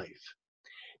spiritual life.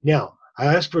 Now, I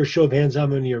ask for a show of hands how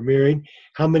many are married.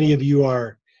 How many of you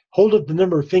are, hold up the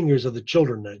number of fingers of the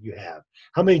children that you have.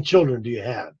 How many children do you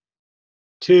have?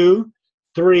 2,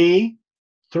 3,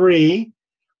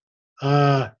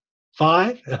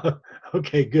 5?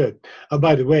 Okay, good.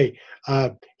 By the way,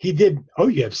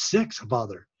 you have 6,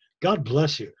 Father. God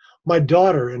bless you. My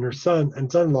daughter and her son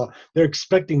and son-in-law, they're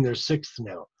expecting their 6th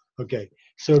now. Okay,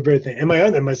 so very thankful.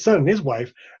 And my son and his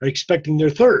wife are expecting their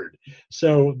 3rd.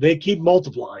 So they keep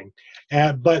multiplying.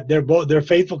 But they're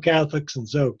faithful Catholics, and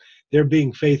so they're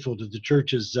being faithful to the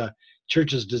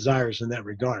church's desires in that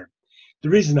regard. The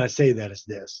reason I say that is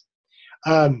this.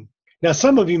 Now,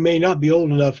 some of you may not be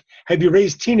old enough. Have you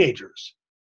raised teenagers?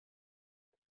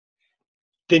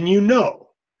 Then you know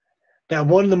that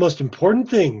one of the most important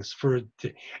things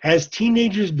as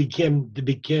teenagers begin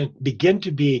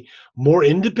to be more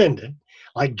independent,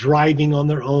 like driving on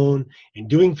their own and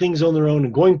doing things on their own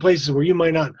and going places where you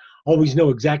might not always know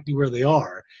exactly where they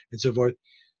are and so forth,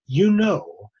 you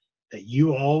know that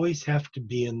you always have to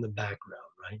be in the background,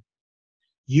 right?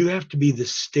 You have to be the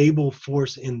stable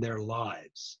force in their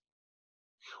lives.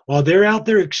 While they're out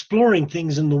there exploring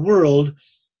things in the world,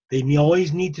 they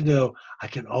always need to know, I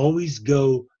can always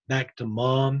go back to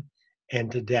mom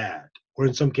and to dad, or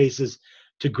in some cases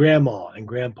to grandma and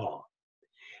grandpa.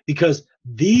 Because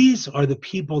These are the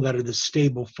people that are the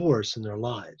stable force in their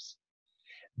lives.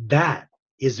 That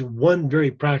is one very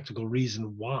practical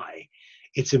reason why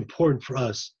it's important for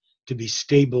us to be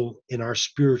stable in our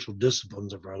spiritual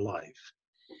disciplines of our life.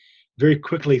 Very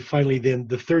quickly, finally, then,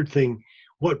 the third thing,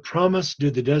 what promise do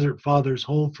the Desert Fathers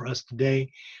hold for us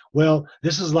today? Well,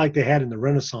 this is like they had in the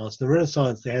Renaissance. In the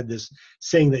Renaissance, they had this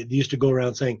saying that they used to go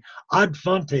around saying, ad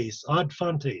fontes,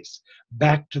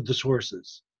 back to the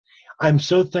sources. I'm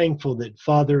so thankful that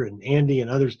Father and Andy and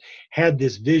others had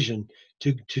this vision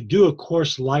to do a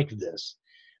course like this,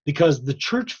 because the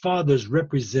Church Fathers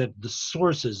represent the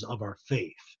sources of our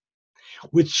faith.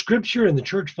 With Scripture and the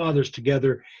Church Fathers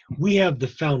together, we have the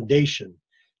foundation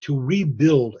to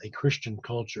rebuild a Christian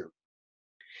culture.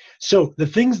 So the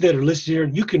things that are listed here,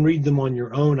 you can read them on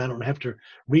your own. I don't have to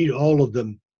read all of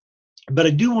them. But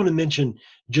I do want to mention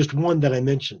just one that I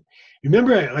mentioned.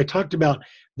 Remember, I talked about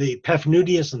the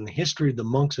Paphnutius and the history of the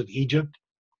monks of Egypt.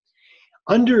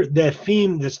 Under that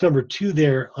theme that's number 2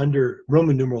 there, under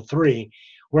Roman numeral 3,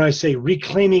 where I say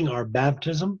reclaiming our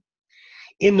baptism,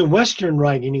 in the Western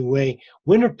Rite anyway,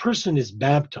 when a person is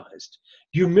baptized,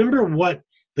 do you remember what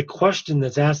the question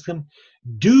that's asked them?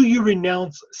 Do you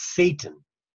renounce Satan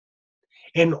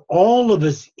and all of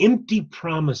his empty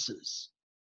promises?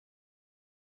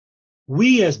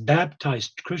 We as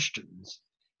baptized Christians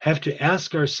have to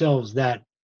ask ourselves that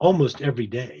almost every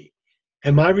day.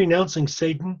 Am I renouncing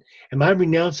Satan? Am I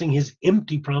renouncing his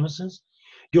empty promises?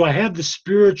 Do I have the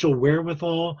spiritual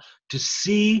wherewithal to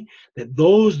see that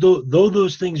though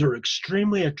those things are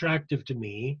extremely attractive to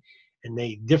me,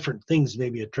 and different things may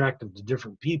be attractive to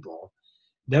different people,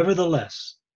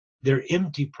 nevertheless, they're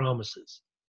empty promises.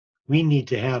 We need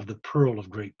to have the pearl of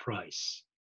great price.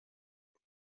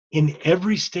 In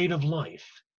every state of life,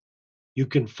 you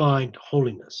can find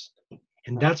holiness.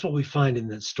 And that's what we find in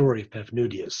that story of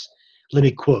Paphnutius. Let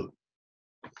me quote.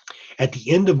 At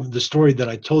the end of the story that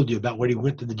I told you about, where he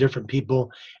went to the different people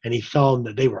and he found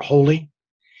that they were holy,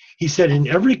 he said, in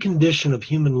every condition of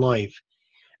human life,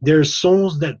 there are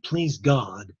souls that please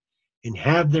God and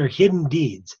have their hidden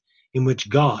deeds in which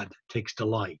God takes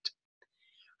delight.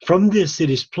 From this, it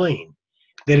is plain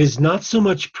that it is not so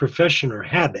much profession or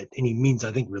habit, and he means,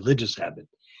 I think, religious habit.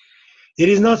 It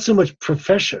is not so much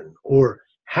profession or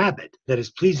habit that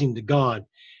is pleasing to God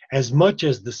as much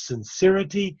as the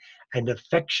sincerity and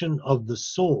affection of the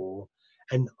soul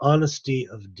and honesty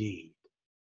of deed.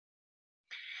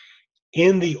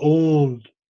 In the old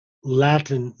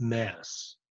Latin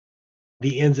Mass,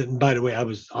 the ends, and by the way, I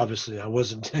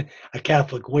wasn't a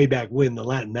Catholic way back when the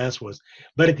Latin Mass was,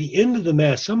 but at the end of the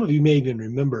Mass, some of you may even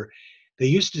remember, they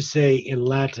used to say in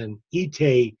Latin,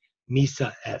 ite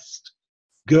missa est,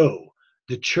 go,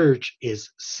 the church is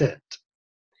sent.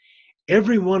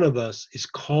 Every one of us is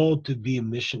called to be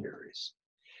missionaries,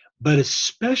 but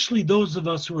especially those of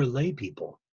us who are lay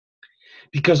people,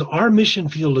 because our mission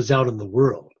field is out in the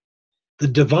world. The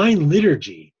divine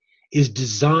liturgy is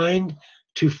designed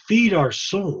to feed our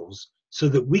souls so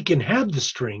that we can have the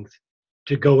strength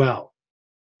to go out.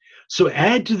 So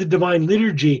add to the divine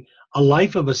liturgy a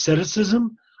life of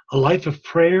asceticism, a life of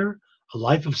prayer, a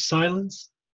life of silence,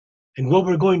 and what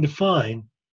we're going to find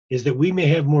is that we may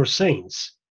have more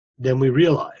saints than we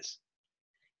realize.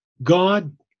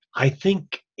 God, I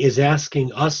think, is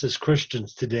asking us as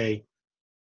Christians today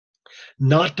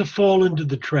not to fall into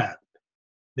the trap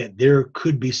that there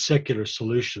could be secular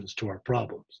solutions to our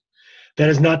problems. That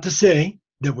is not to say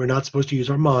that we're not supposed to use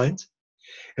our minds.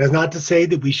 It is not to say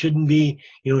that we shouldn't be,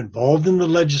 involved in the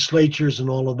legislatures and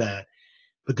all of that.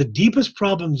 But the deepest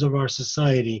problems of our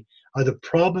society are the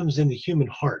problems in the human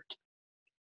heart.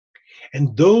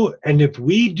 And if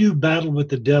we do battle with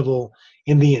the devil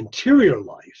in the interior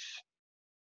life,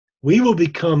 we will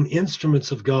become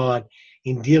instruments of God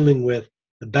in dealing with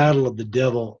the battle of the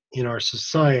devil in our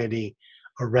society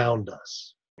around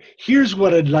us. Here's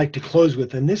what I'd like to close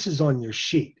with, and this is on your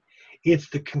sheet. It's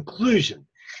the conclusion.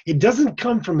 It doesn't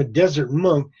come from a desert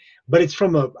monk, but it's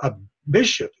from a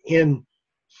bishop in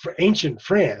ancient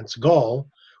France, Gaul,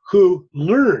 who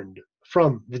learned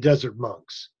from the desert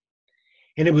monks.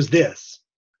 And it was this: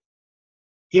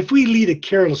 if we lead a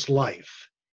careless life,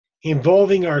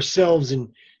 involving ourselves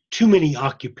in too many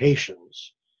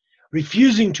occupations,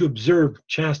 refusing to observe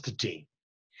chastity,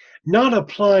 not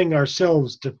applying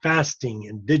ourselves to fasting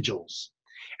and vigils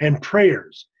and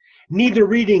prayers, neither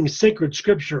reading sacred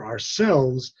scripture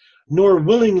ourselves, nor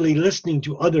willingly listening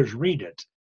to others read it,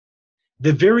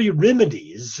 the very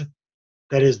remedies,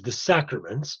 that is, the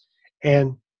sacraments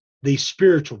and the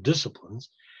spiritual disciplines,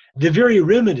 the very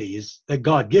remedies that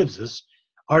God gives us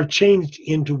are changed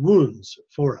into wounds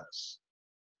for us.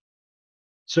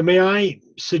 So may I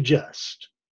suggest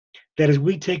that as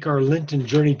we take our Lenten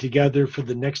journey together for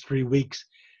the next 3 weeks,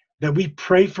 that we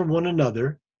pray for one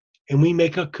another and we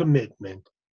make a commitment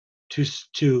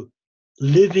to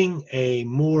living a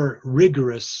more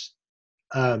rigorous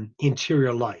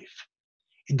interior life.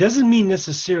 It doesn't mean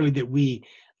necessarily that we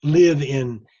live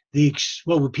in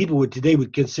what people would today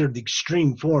would consider the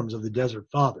extreme forms of the Desert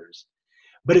Fathers,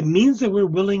 but it means that we're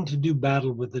willing to do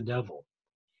battle with the devil,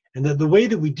 and that the way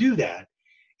that we do that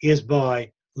is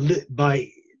by the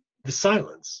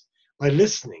silence, by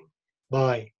listening,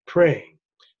 by praying,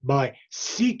 by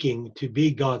seeking to be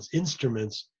God's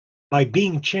instruments, by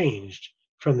being changed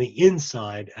from the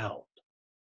inside out.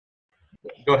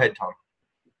 Go ahead, Tom.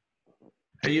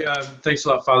 Hey, thanks a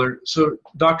lot, Father. So,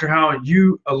 Dr. Howell,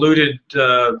 you alluded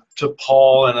to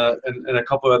Paul and a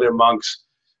couple of other monks,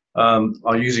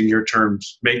 using your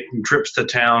terms, making trips to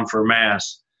town for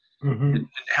Mass. Mm-hmm.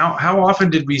 How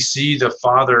often did we see the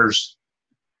fathers?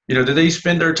 Did they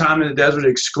spend their time in the desert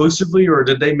exclusively, or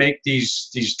did they make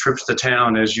these trips to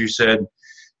town, as you said,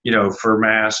 for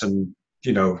Mass and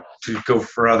to go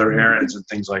for other errands and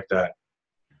things like that?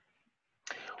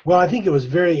 Well, I think it was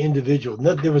very individual.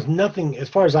 There was nothing, as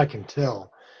far as I can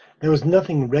tell, there was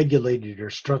nothing regulated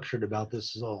or structured about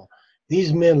this at all.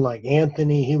 These men, like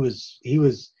Anthony,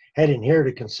 he had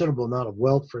inherited a considerable amount of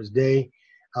wealth for his day.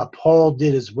 Paul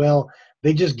did as well.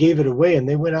 They just gave it away, and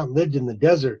they went out and lived in the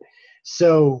desert.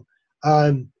 So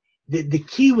the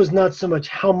key was not so much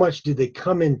how much did they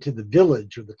come into the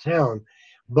village or the town,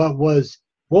 but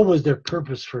what was their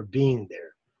purpose for being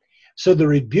there. So the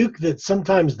rebuke that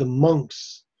sometimes the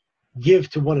monks give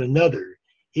to one another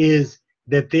is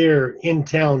that they're in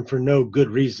town for no good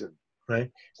reason, right?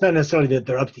 It's not necessarily that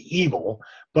they're up to evil,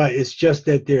 but it's just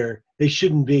that they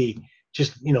shouldn't be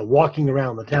just walking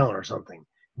around the town or something,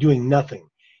 doing nothing.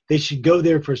 They should go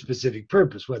there for a specific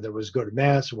purpose, whether it was go to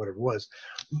Mass or whatever it was.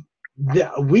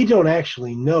 We don't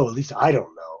actually know, at least I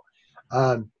don't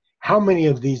know, how many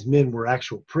of these men were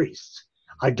actual priests.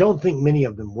 I don't think many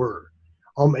of them were.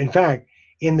 In fact,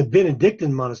 in the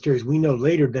Benedictine monasteries, we know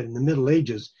later that in the Middle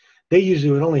Ages, they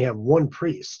usually would only have one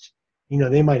priest.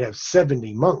 They might have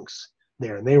 70 monks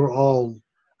there, and they were all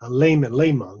laymen,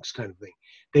 lay monks kind of thing.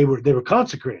 They were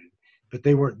consecrated, but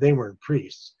they weren't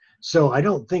priests. So I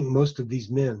don't think most of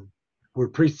these men were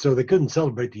priests, so they couldn't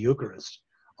celebrate the Eucharist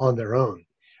on their own.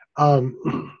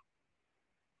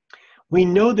 We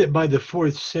know that by the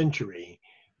 4th century,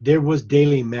 there was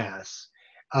daily Mass.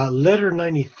 Letter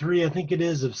 93, I think it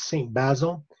is, of St.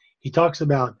 Basil, he talks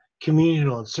about communion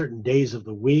on certain days of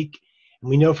the week. And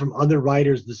we know from other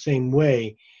writers the same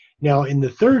way. Now, in the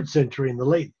 3rd century, in the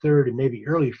late 3rd and maybe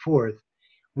early 4th,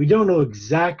 we don't know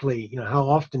exactly how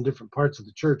often different parts of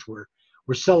the church were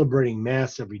celebrating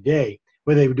Mass every day,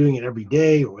 whether they were doing it every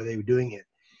day or whether they were doing it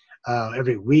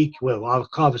every week. Well,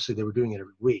 obviously they were doing it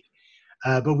every week.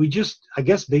 But I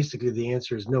guess basically the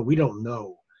answer is no, we don't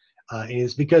know. And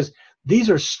it's because these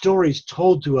are stories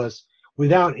told to us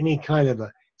without any kind of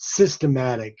a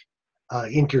systematic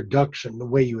introduction, the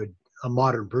way a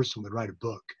modern person would write a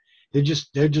book. They're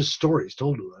just stories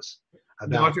told to us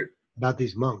about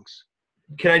these monks.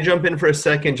 Can I jump in for a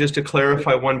second just to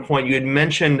clarify one point? You had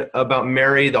mentioned about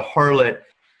Mary the harlot,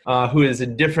 who is a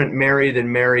different Mary than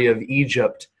Mary of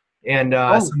Egypt. And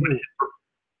am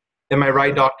I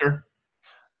right, Doctor?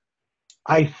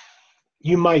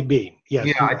 You might be. Yes.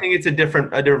 Yeah, I think it's a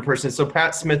different person. So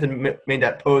Pat Smith had made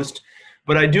that post.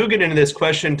 But I do get into this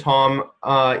question, Tom,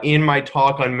 in my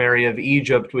talk on Mary of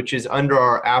Egypt, which is under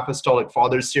our Apostolic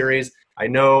Fathers series. I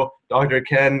know Dr.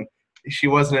 Ken, she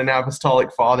wasn't an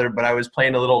apostolic father, but I was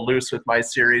playing a little loose with my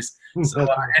series. So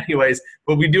anyways,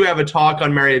 but we do have a talk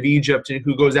on Mary of Egypt,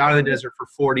 who goes out in the desert for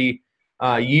 40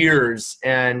 years.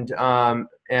 And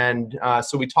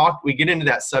so we get into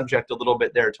that subject a little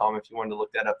bit there, Tom, if you wanted to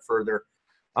look that up further.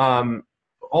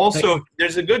 Also,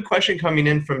 there's a good question coming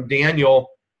in from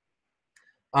Daniel.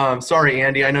 Sorry,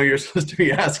 Andy, I know you're supposed to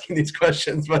be asking these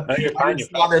questions, but I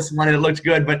saw this one and it looked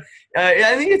good. But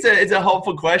I think it's a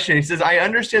helpful question. He says, I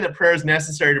understand that prayer is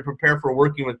necessary to prepare for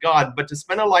working with God, but to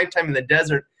spend a lifetime in the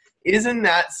desert, isn't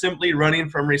that simply running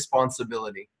from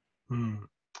responsibility?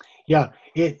 Yeah,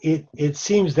 it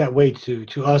seems that way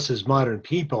to us as modern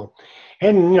people.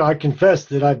 And, I confess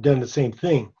that I've done the same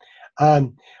thing.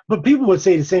 But people would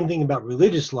say the same thing about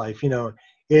religious life.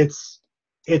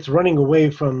 It's running away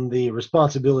from the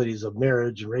responsibilities of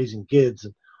marriage and raising kids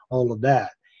and all of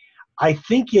that. I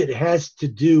think it has to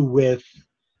do with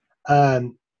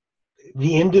the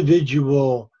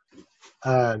individual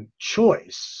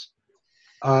choice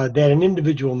that an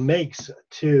individual makes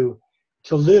to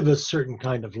live a certain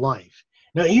kind of life.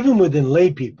 Now, even within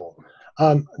lay people,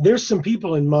 There's some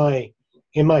people in my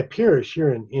parish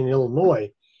here in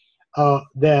Illinois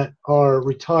that are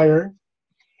retired,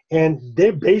 and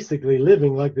they're basically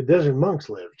living like the desert monks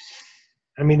lived.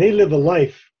 I mean, they live a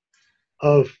life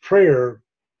of prayer,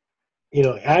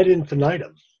 ad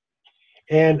infinitum.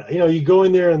 And, you go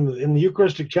in there in the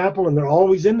Eucharistic chapel, and they're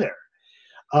always in there.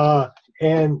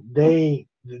 And they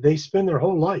spend their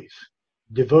whole life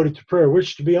devoted to prayer,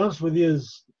 which, to be honest with you,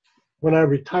 is when I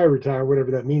retire,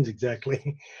 whatever that means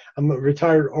exactly. I'm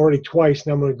retired already twice.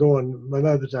 Now I'm going to go on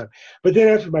another time. But then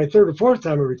after my third or fourth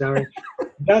time of retiring,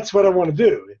 that's what I want to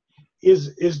do,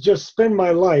 is just spend my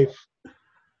life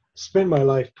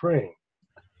praying.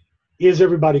 Is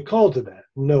everybody called to that?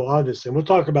 No, obviously. And we'll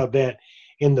talk about that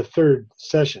in the third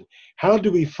session. How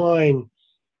do we find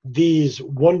these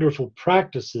wonderful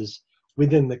practices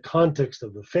within the context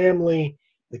of the family,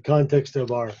 the context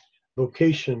of our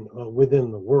vocation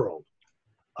within the world?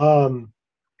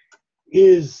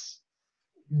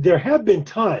 There have been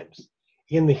times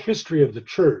in the history of the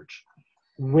church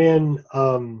when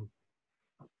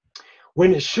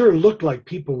it sure looked like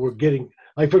people were getting,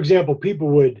 like, for example, people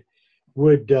would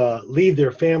leave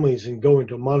their families and go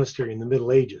into a monastery in the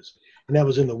Middle Ages. And that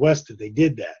was in the West that they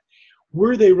did that.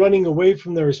 Were they running away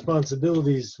from their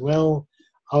responsibilities? Well,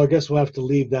 I guess we'll have to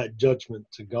leave that judgment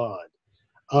to God.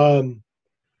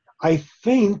 I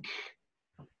think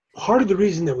part of the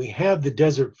reason that we have the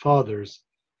Desert Fathers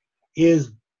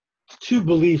is two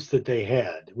beliefs that they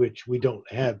had, which we don't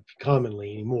have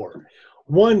commonly anymore.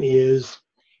 One is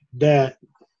that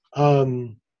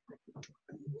they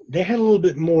had a little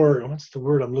bit more, what's the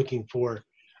word I'm looking for?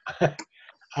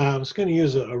 I was going to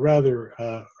use a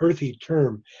rather earthy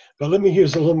term, but let me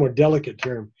use a little more delicate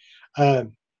term.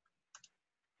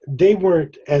 They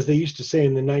weren't, as they used to say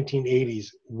in the 1980s,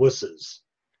 wusses,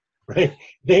 right?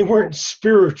 They weren't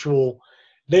spiritually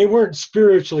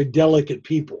delicate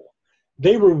people.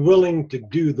 They were willing to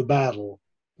do the battle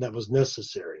that was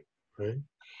necessary, right?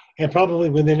 And probably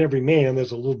within every man,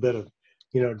 there's a little bit of,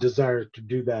 desire to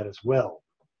do that as well.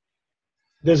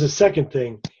 There's a second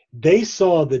thing. They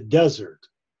saw the desert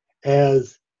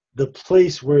as the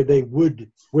place where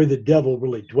the devil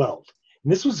really dwelt.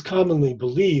 And this was commonly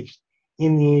believed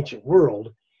in the ancient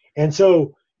world. And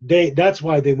so that's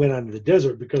why they went out into the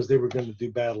desert, because they were going to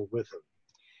do battle with him.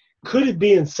 Could it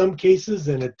be in some cases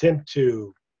an attempt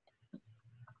to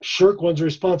shirk one's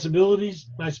responsibilities?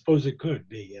 I suppose it could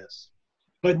be, yes,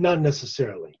 but not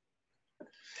necessarily.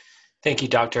 Thank you,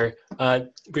 Doctor.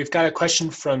 We've got a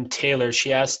question from Taylor.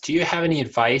 She asked, do you have any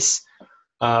advice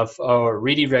or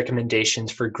reading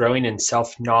recommendations for growing in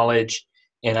self-knowledge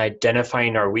and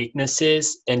identifying our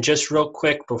weaknesses? And just real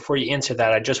quick, before you answer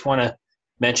that, I just want to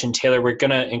mention, Taylor, we're going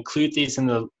to include these in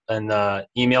the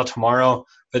email tomorrow,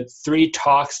 but 3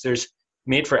 talks. There's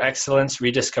Made for Excellence,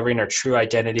 Rediscovering Our True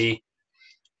Identity,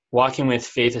 Walking with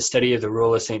Faith, a Study of the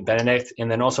Rule of St. Benedict,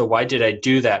 and then also Why Did I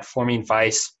Do That? Forming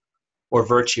Vice or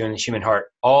Virtue in the Human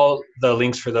Heart. All the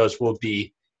links for those will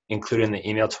be included in the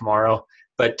email tomorrow.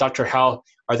 But Dr. Howell,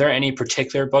 are there any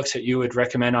particular books that you would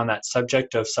recommend on that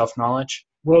subject of self-knowledge?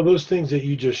 Well, those things that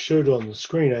you just showed on the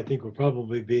screen, I think, will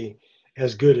probably be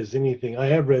as good as anything. I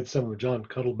have read some of John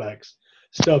Cuddleback's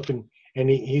stuff, and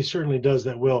he certainly does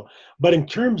that well. But in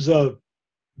terms of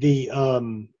the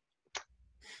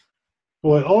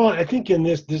I think in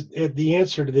this the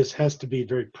answer to this has to be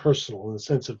very personal, in the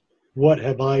sense of, what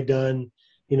have I done?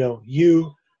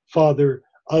 You, Father,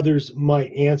 others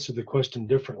might answer the question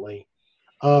differently.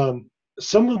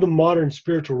 Some of the modern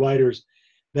spiritual writers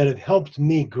that have helped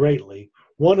me greatly,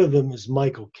 one of them is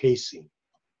Michael Casey.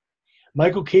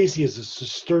 Michael Casey is a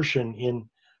Cistercian in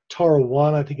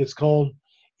Tarrawanna, I think it's called,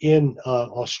 in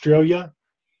Australia.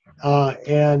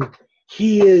 And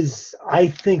he is, I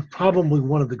think, probably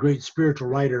one of the great spiritual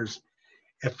writers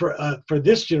for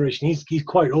this generation. He's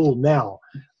quite old now,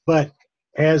 but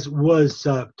as was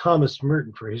Thomas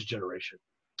Merton for his generation.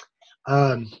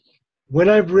 When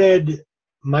I've read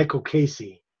Michael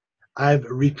Casey, I've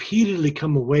repeatedly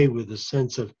come away with a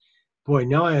sense of, boy,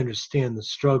 now I understand the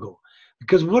struggle.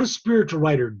 Because what a spiritual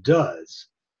writer does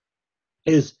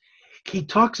is he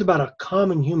talks about a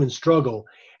common human struggle,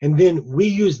 and then we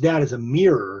use that as a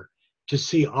mirror to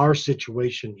see our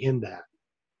situation in that.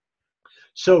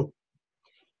 So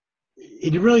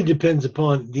it really depends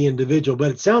upon the individual, but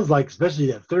it sounds like,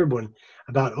 especially that third one,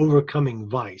 about overcoming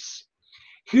vice.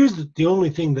 Here's the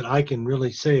only thing that I can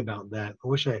really say about that. I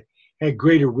wish I had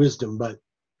greater wisdom, but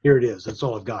here it is. That's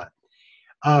all I've got.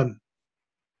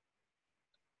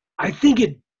 I think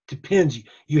it depends.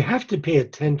 You have to pay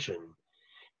attention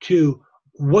to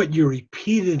what you're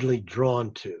repeatedly drawn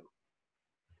to.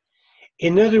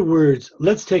 In other words,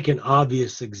 let's take an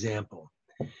obvious example.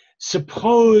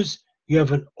 Suppose you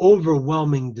have an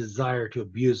overwhelming desire to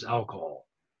abuse alcohol.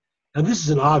 Now, this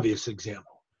is an obvious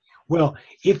example. Well,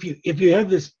 if you have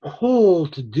this pull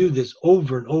to do this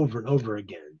over and over and over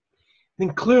again, then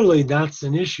clearly that's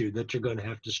an issue that you're going to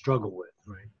have to struggle with,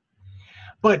 right?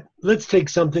 But let's take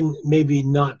something maybe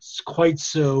not quite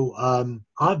so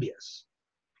obvious.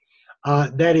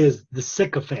 That is the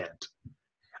sycophant.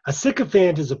 A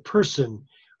sycophant is a person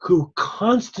who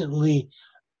constantly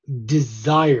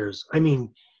desires,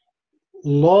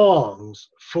 longs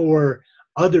for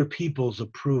other people's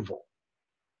approval,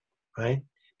 right?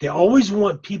 They always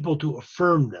want people to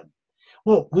affirm them.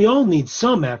 Well, we all need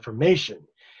some affirmation,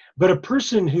 but a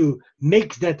person who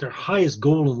makes that their highest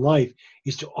goal in life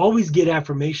is to always get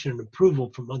affirmation and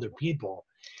approval from other people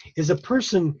is a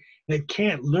person that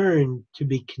can't learn to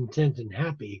be content and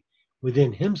happy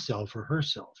within himself or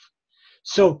herself.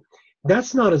 So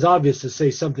that's not as obvious as, say,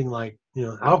 something like,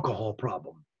 alcohol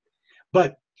problem.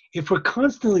 But if we're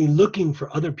constantly looking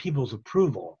for other people's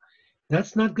approval,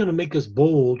 that's not going to make us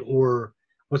bold or,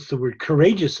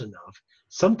 courageous enough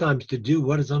sometimes to do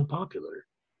what is unpopular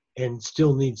and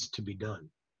still needs to be done.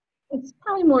 It's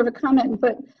probably more of a comment,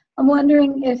 but I'm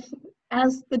wondering if,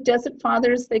 as the Desert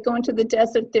Fathers, they go into the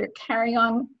desert, they're carrying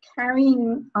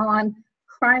on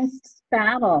Christ's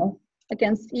battle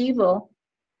against evil,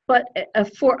 but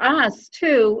for us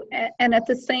too, and at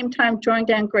the same time drawing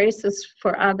down graces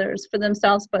for others, for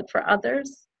themselves, but for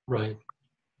others. Right.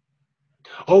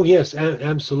 Oh, yes,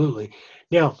 absolutely.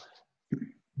 Now,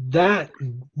 the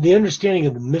understanding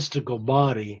of the mystical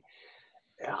body,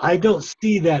 I don't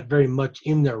see that very much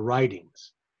in their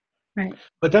writings. Right.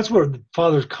 But that's where the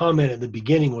Father's comment at the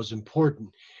beginning was important.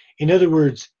 In other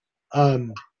words,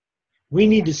 we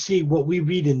need to see what we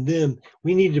read in them.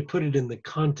 We need to put it in the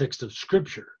context of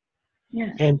Scripture.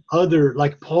 Yeah. And other,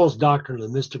 like Paul's doctrine of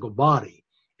the mystical body,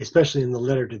 especially in the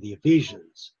letter to the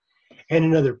Ephesians, and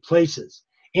in other places.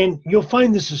 And you'll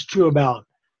find this is true about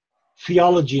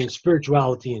theology and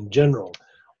spirituality in general.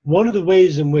 One of the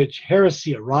ways in which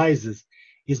heresy arises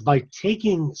is by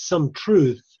taking some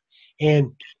truth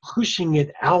and pushing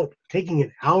it out, taking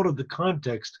it out of the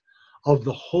context of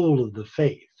the whole of the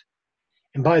faith.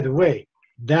 And by the way,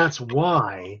 that's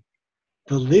why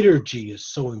the liturgy is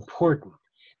so important.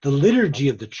 The liturgy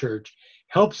of the church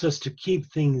helps us to keep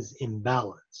things in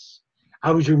balance.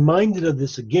 I was reminded of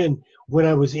this again when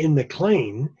I was in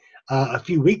McLean a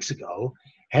few weeks ago,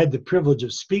 had the privilege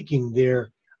of speaking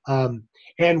there.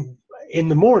 And in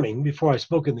the morning, before I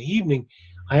spoke in the evening,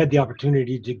 I had the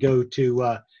opportunity to go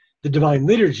to the Divine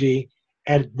Liturgy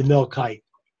at the Melkite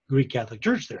Greek Catholic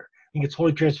Church there. I think it's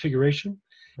Holy Transfiguration.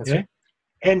 That's right.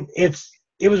 And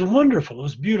it was wonderful. It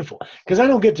was beautiful because I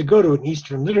don't get to go to an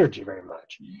Eastern liturgy very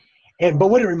much. But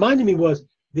what it reminded me was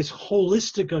this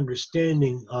holistic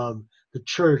understanding of the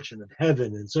church and of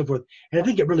heaven and so forth. And I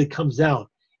think it really comes out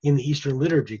in the Eastern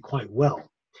liturgy quite well.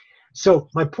 So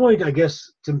my point, I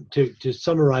guess, to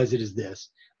summarize it is this,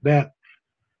 that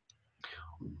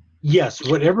yes,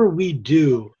 whatever we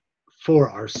do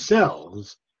for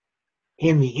ourselves,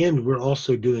 in the end, we're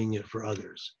also doing it for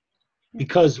others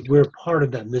because we're part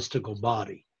of that mystical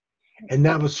body. And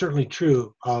that was certainly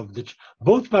true of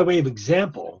both by way of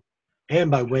example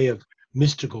and by way of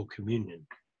mystical communion.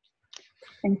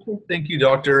 Thank you. Thank you,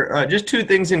 Doctor. Just two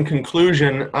things in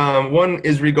conclusion. One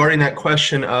is regarding that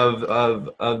question of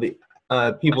the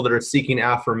people that are seeking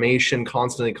affirmation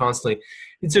constantly.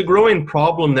 It's a growing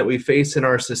problem that we face in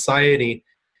our society.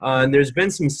 And there's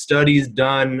been some studies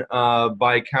done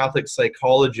by Catholic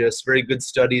psychologists, very good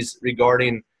studies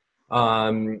regarding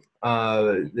the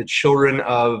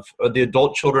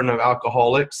adult children of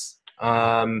alcoholics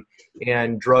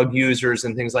and drug users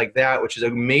and things like that, which is a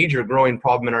major growing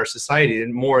problem in our society.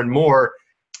 And more,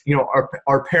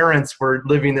 our parents were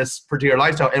living this particular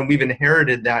lifestyle, and we've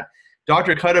inherited that.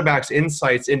 Dr. Cuddeback's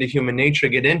insights into human nature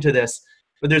get into this,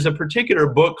 but there's a particular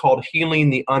book called Healing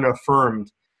the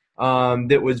Unaffirmed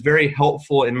that was very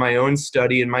helpful in my own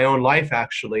study, in my own life,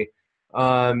 actually.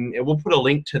 And we'll put a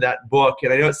link to that book.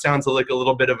 And I know it sounds like a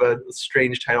little bit of a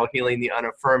strange title, Healing the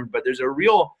Unaffirmed, but there's a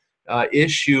real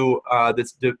issue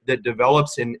that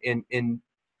develops in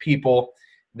people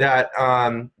that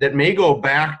may go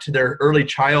back to their early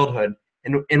childhood.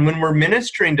 And when we're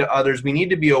ministering to others, we need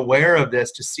to be aware of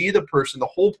this, to see the person, the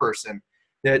whole person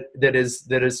that is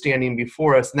standing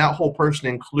before us. And that whole person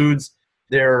includes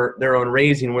their own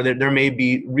raising, where there may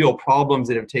be real problems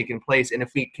that have taken place. And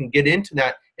if we can get into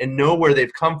that and know where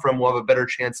they've come from, we'll have a better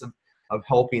chance of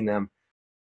helping them.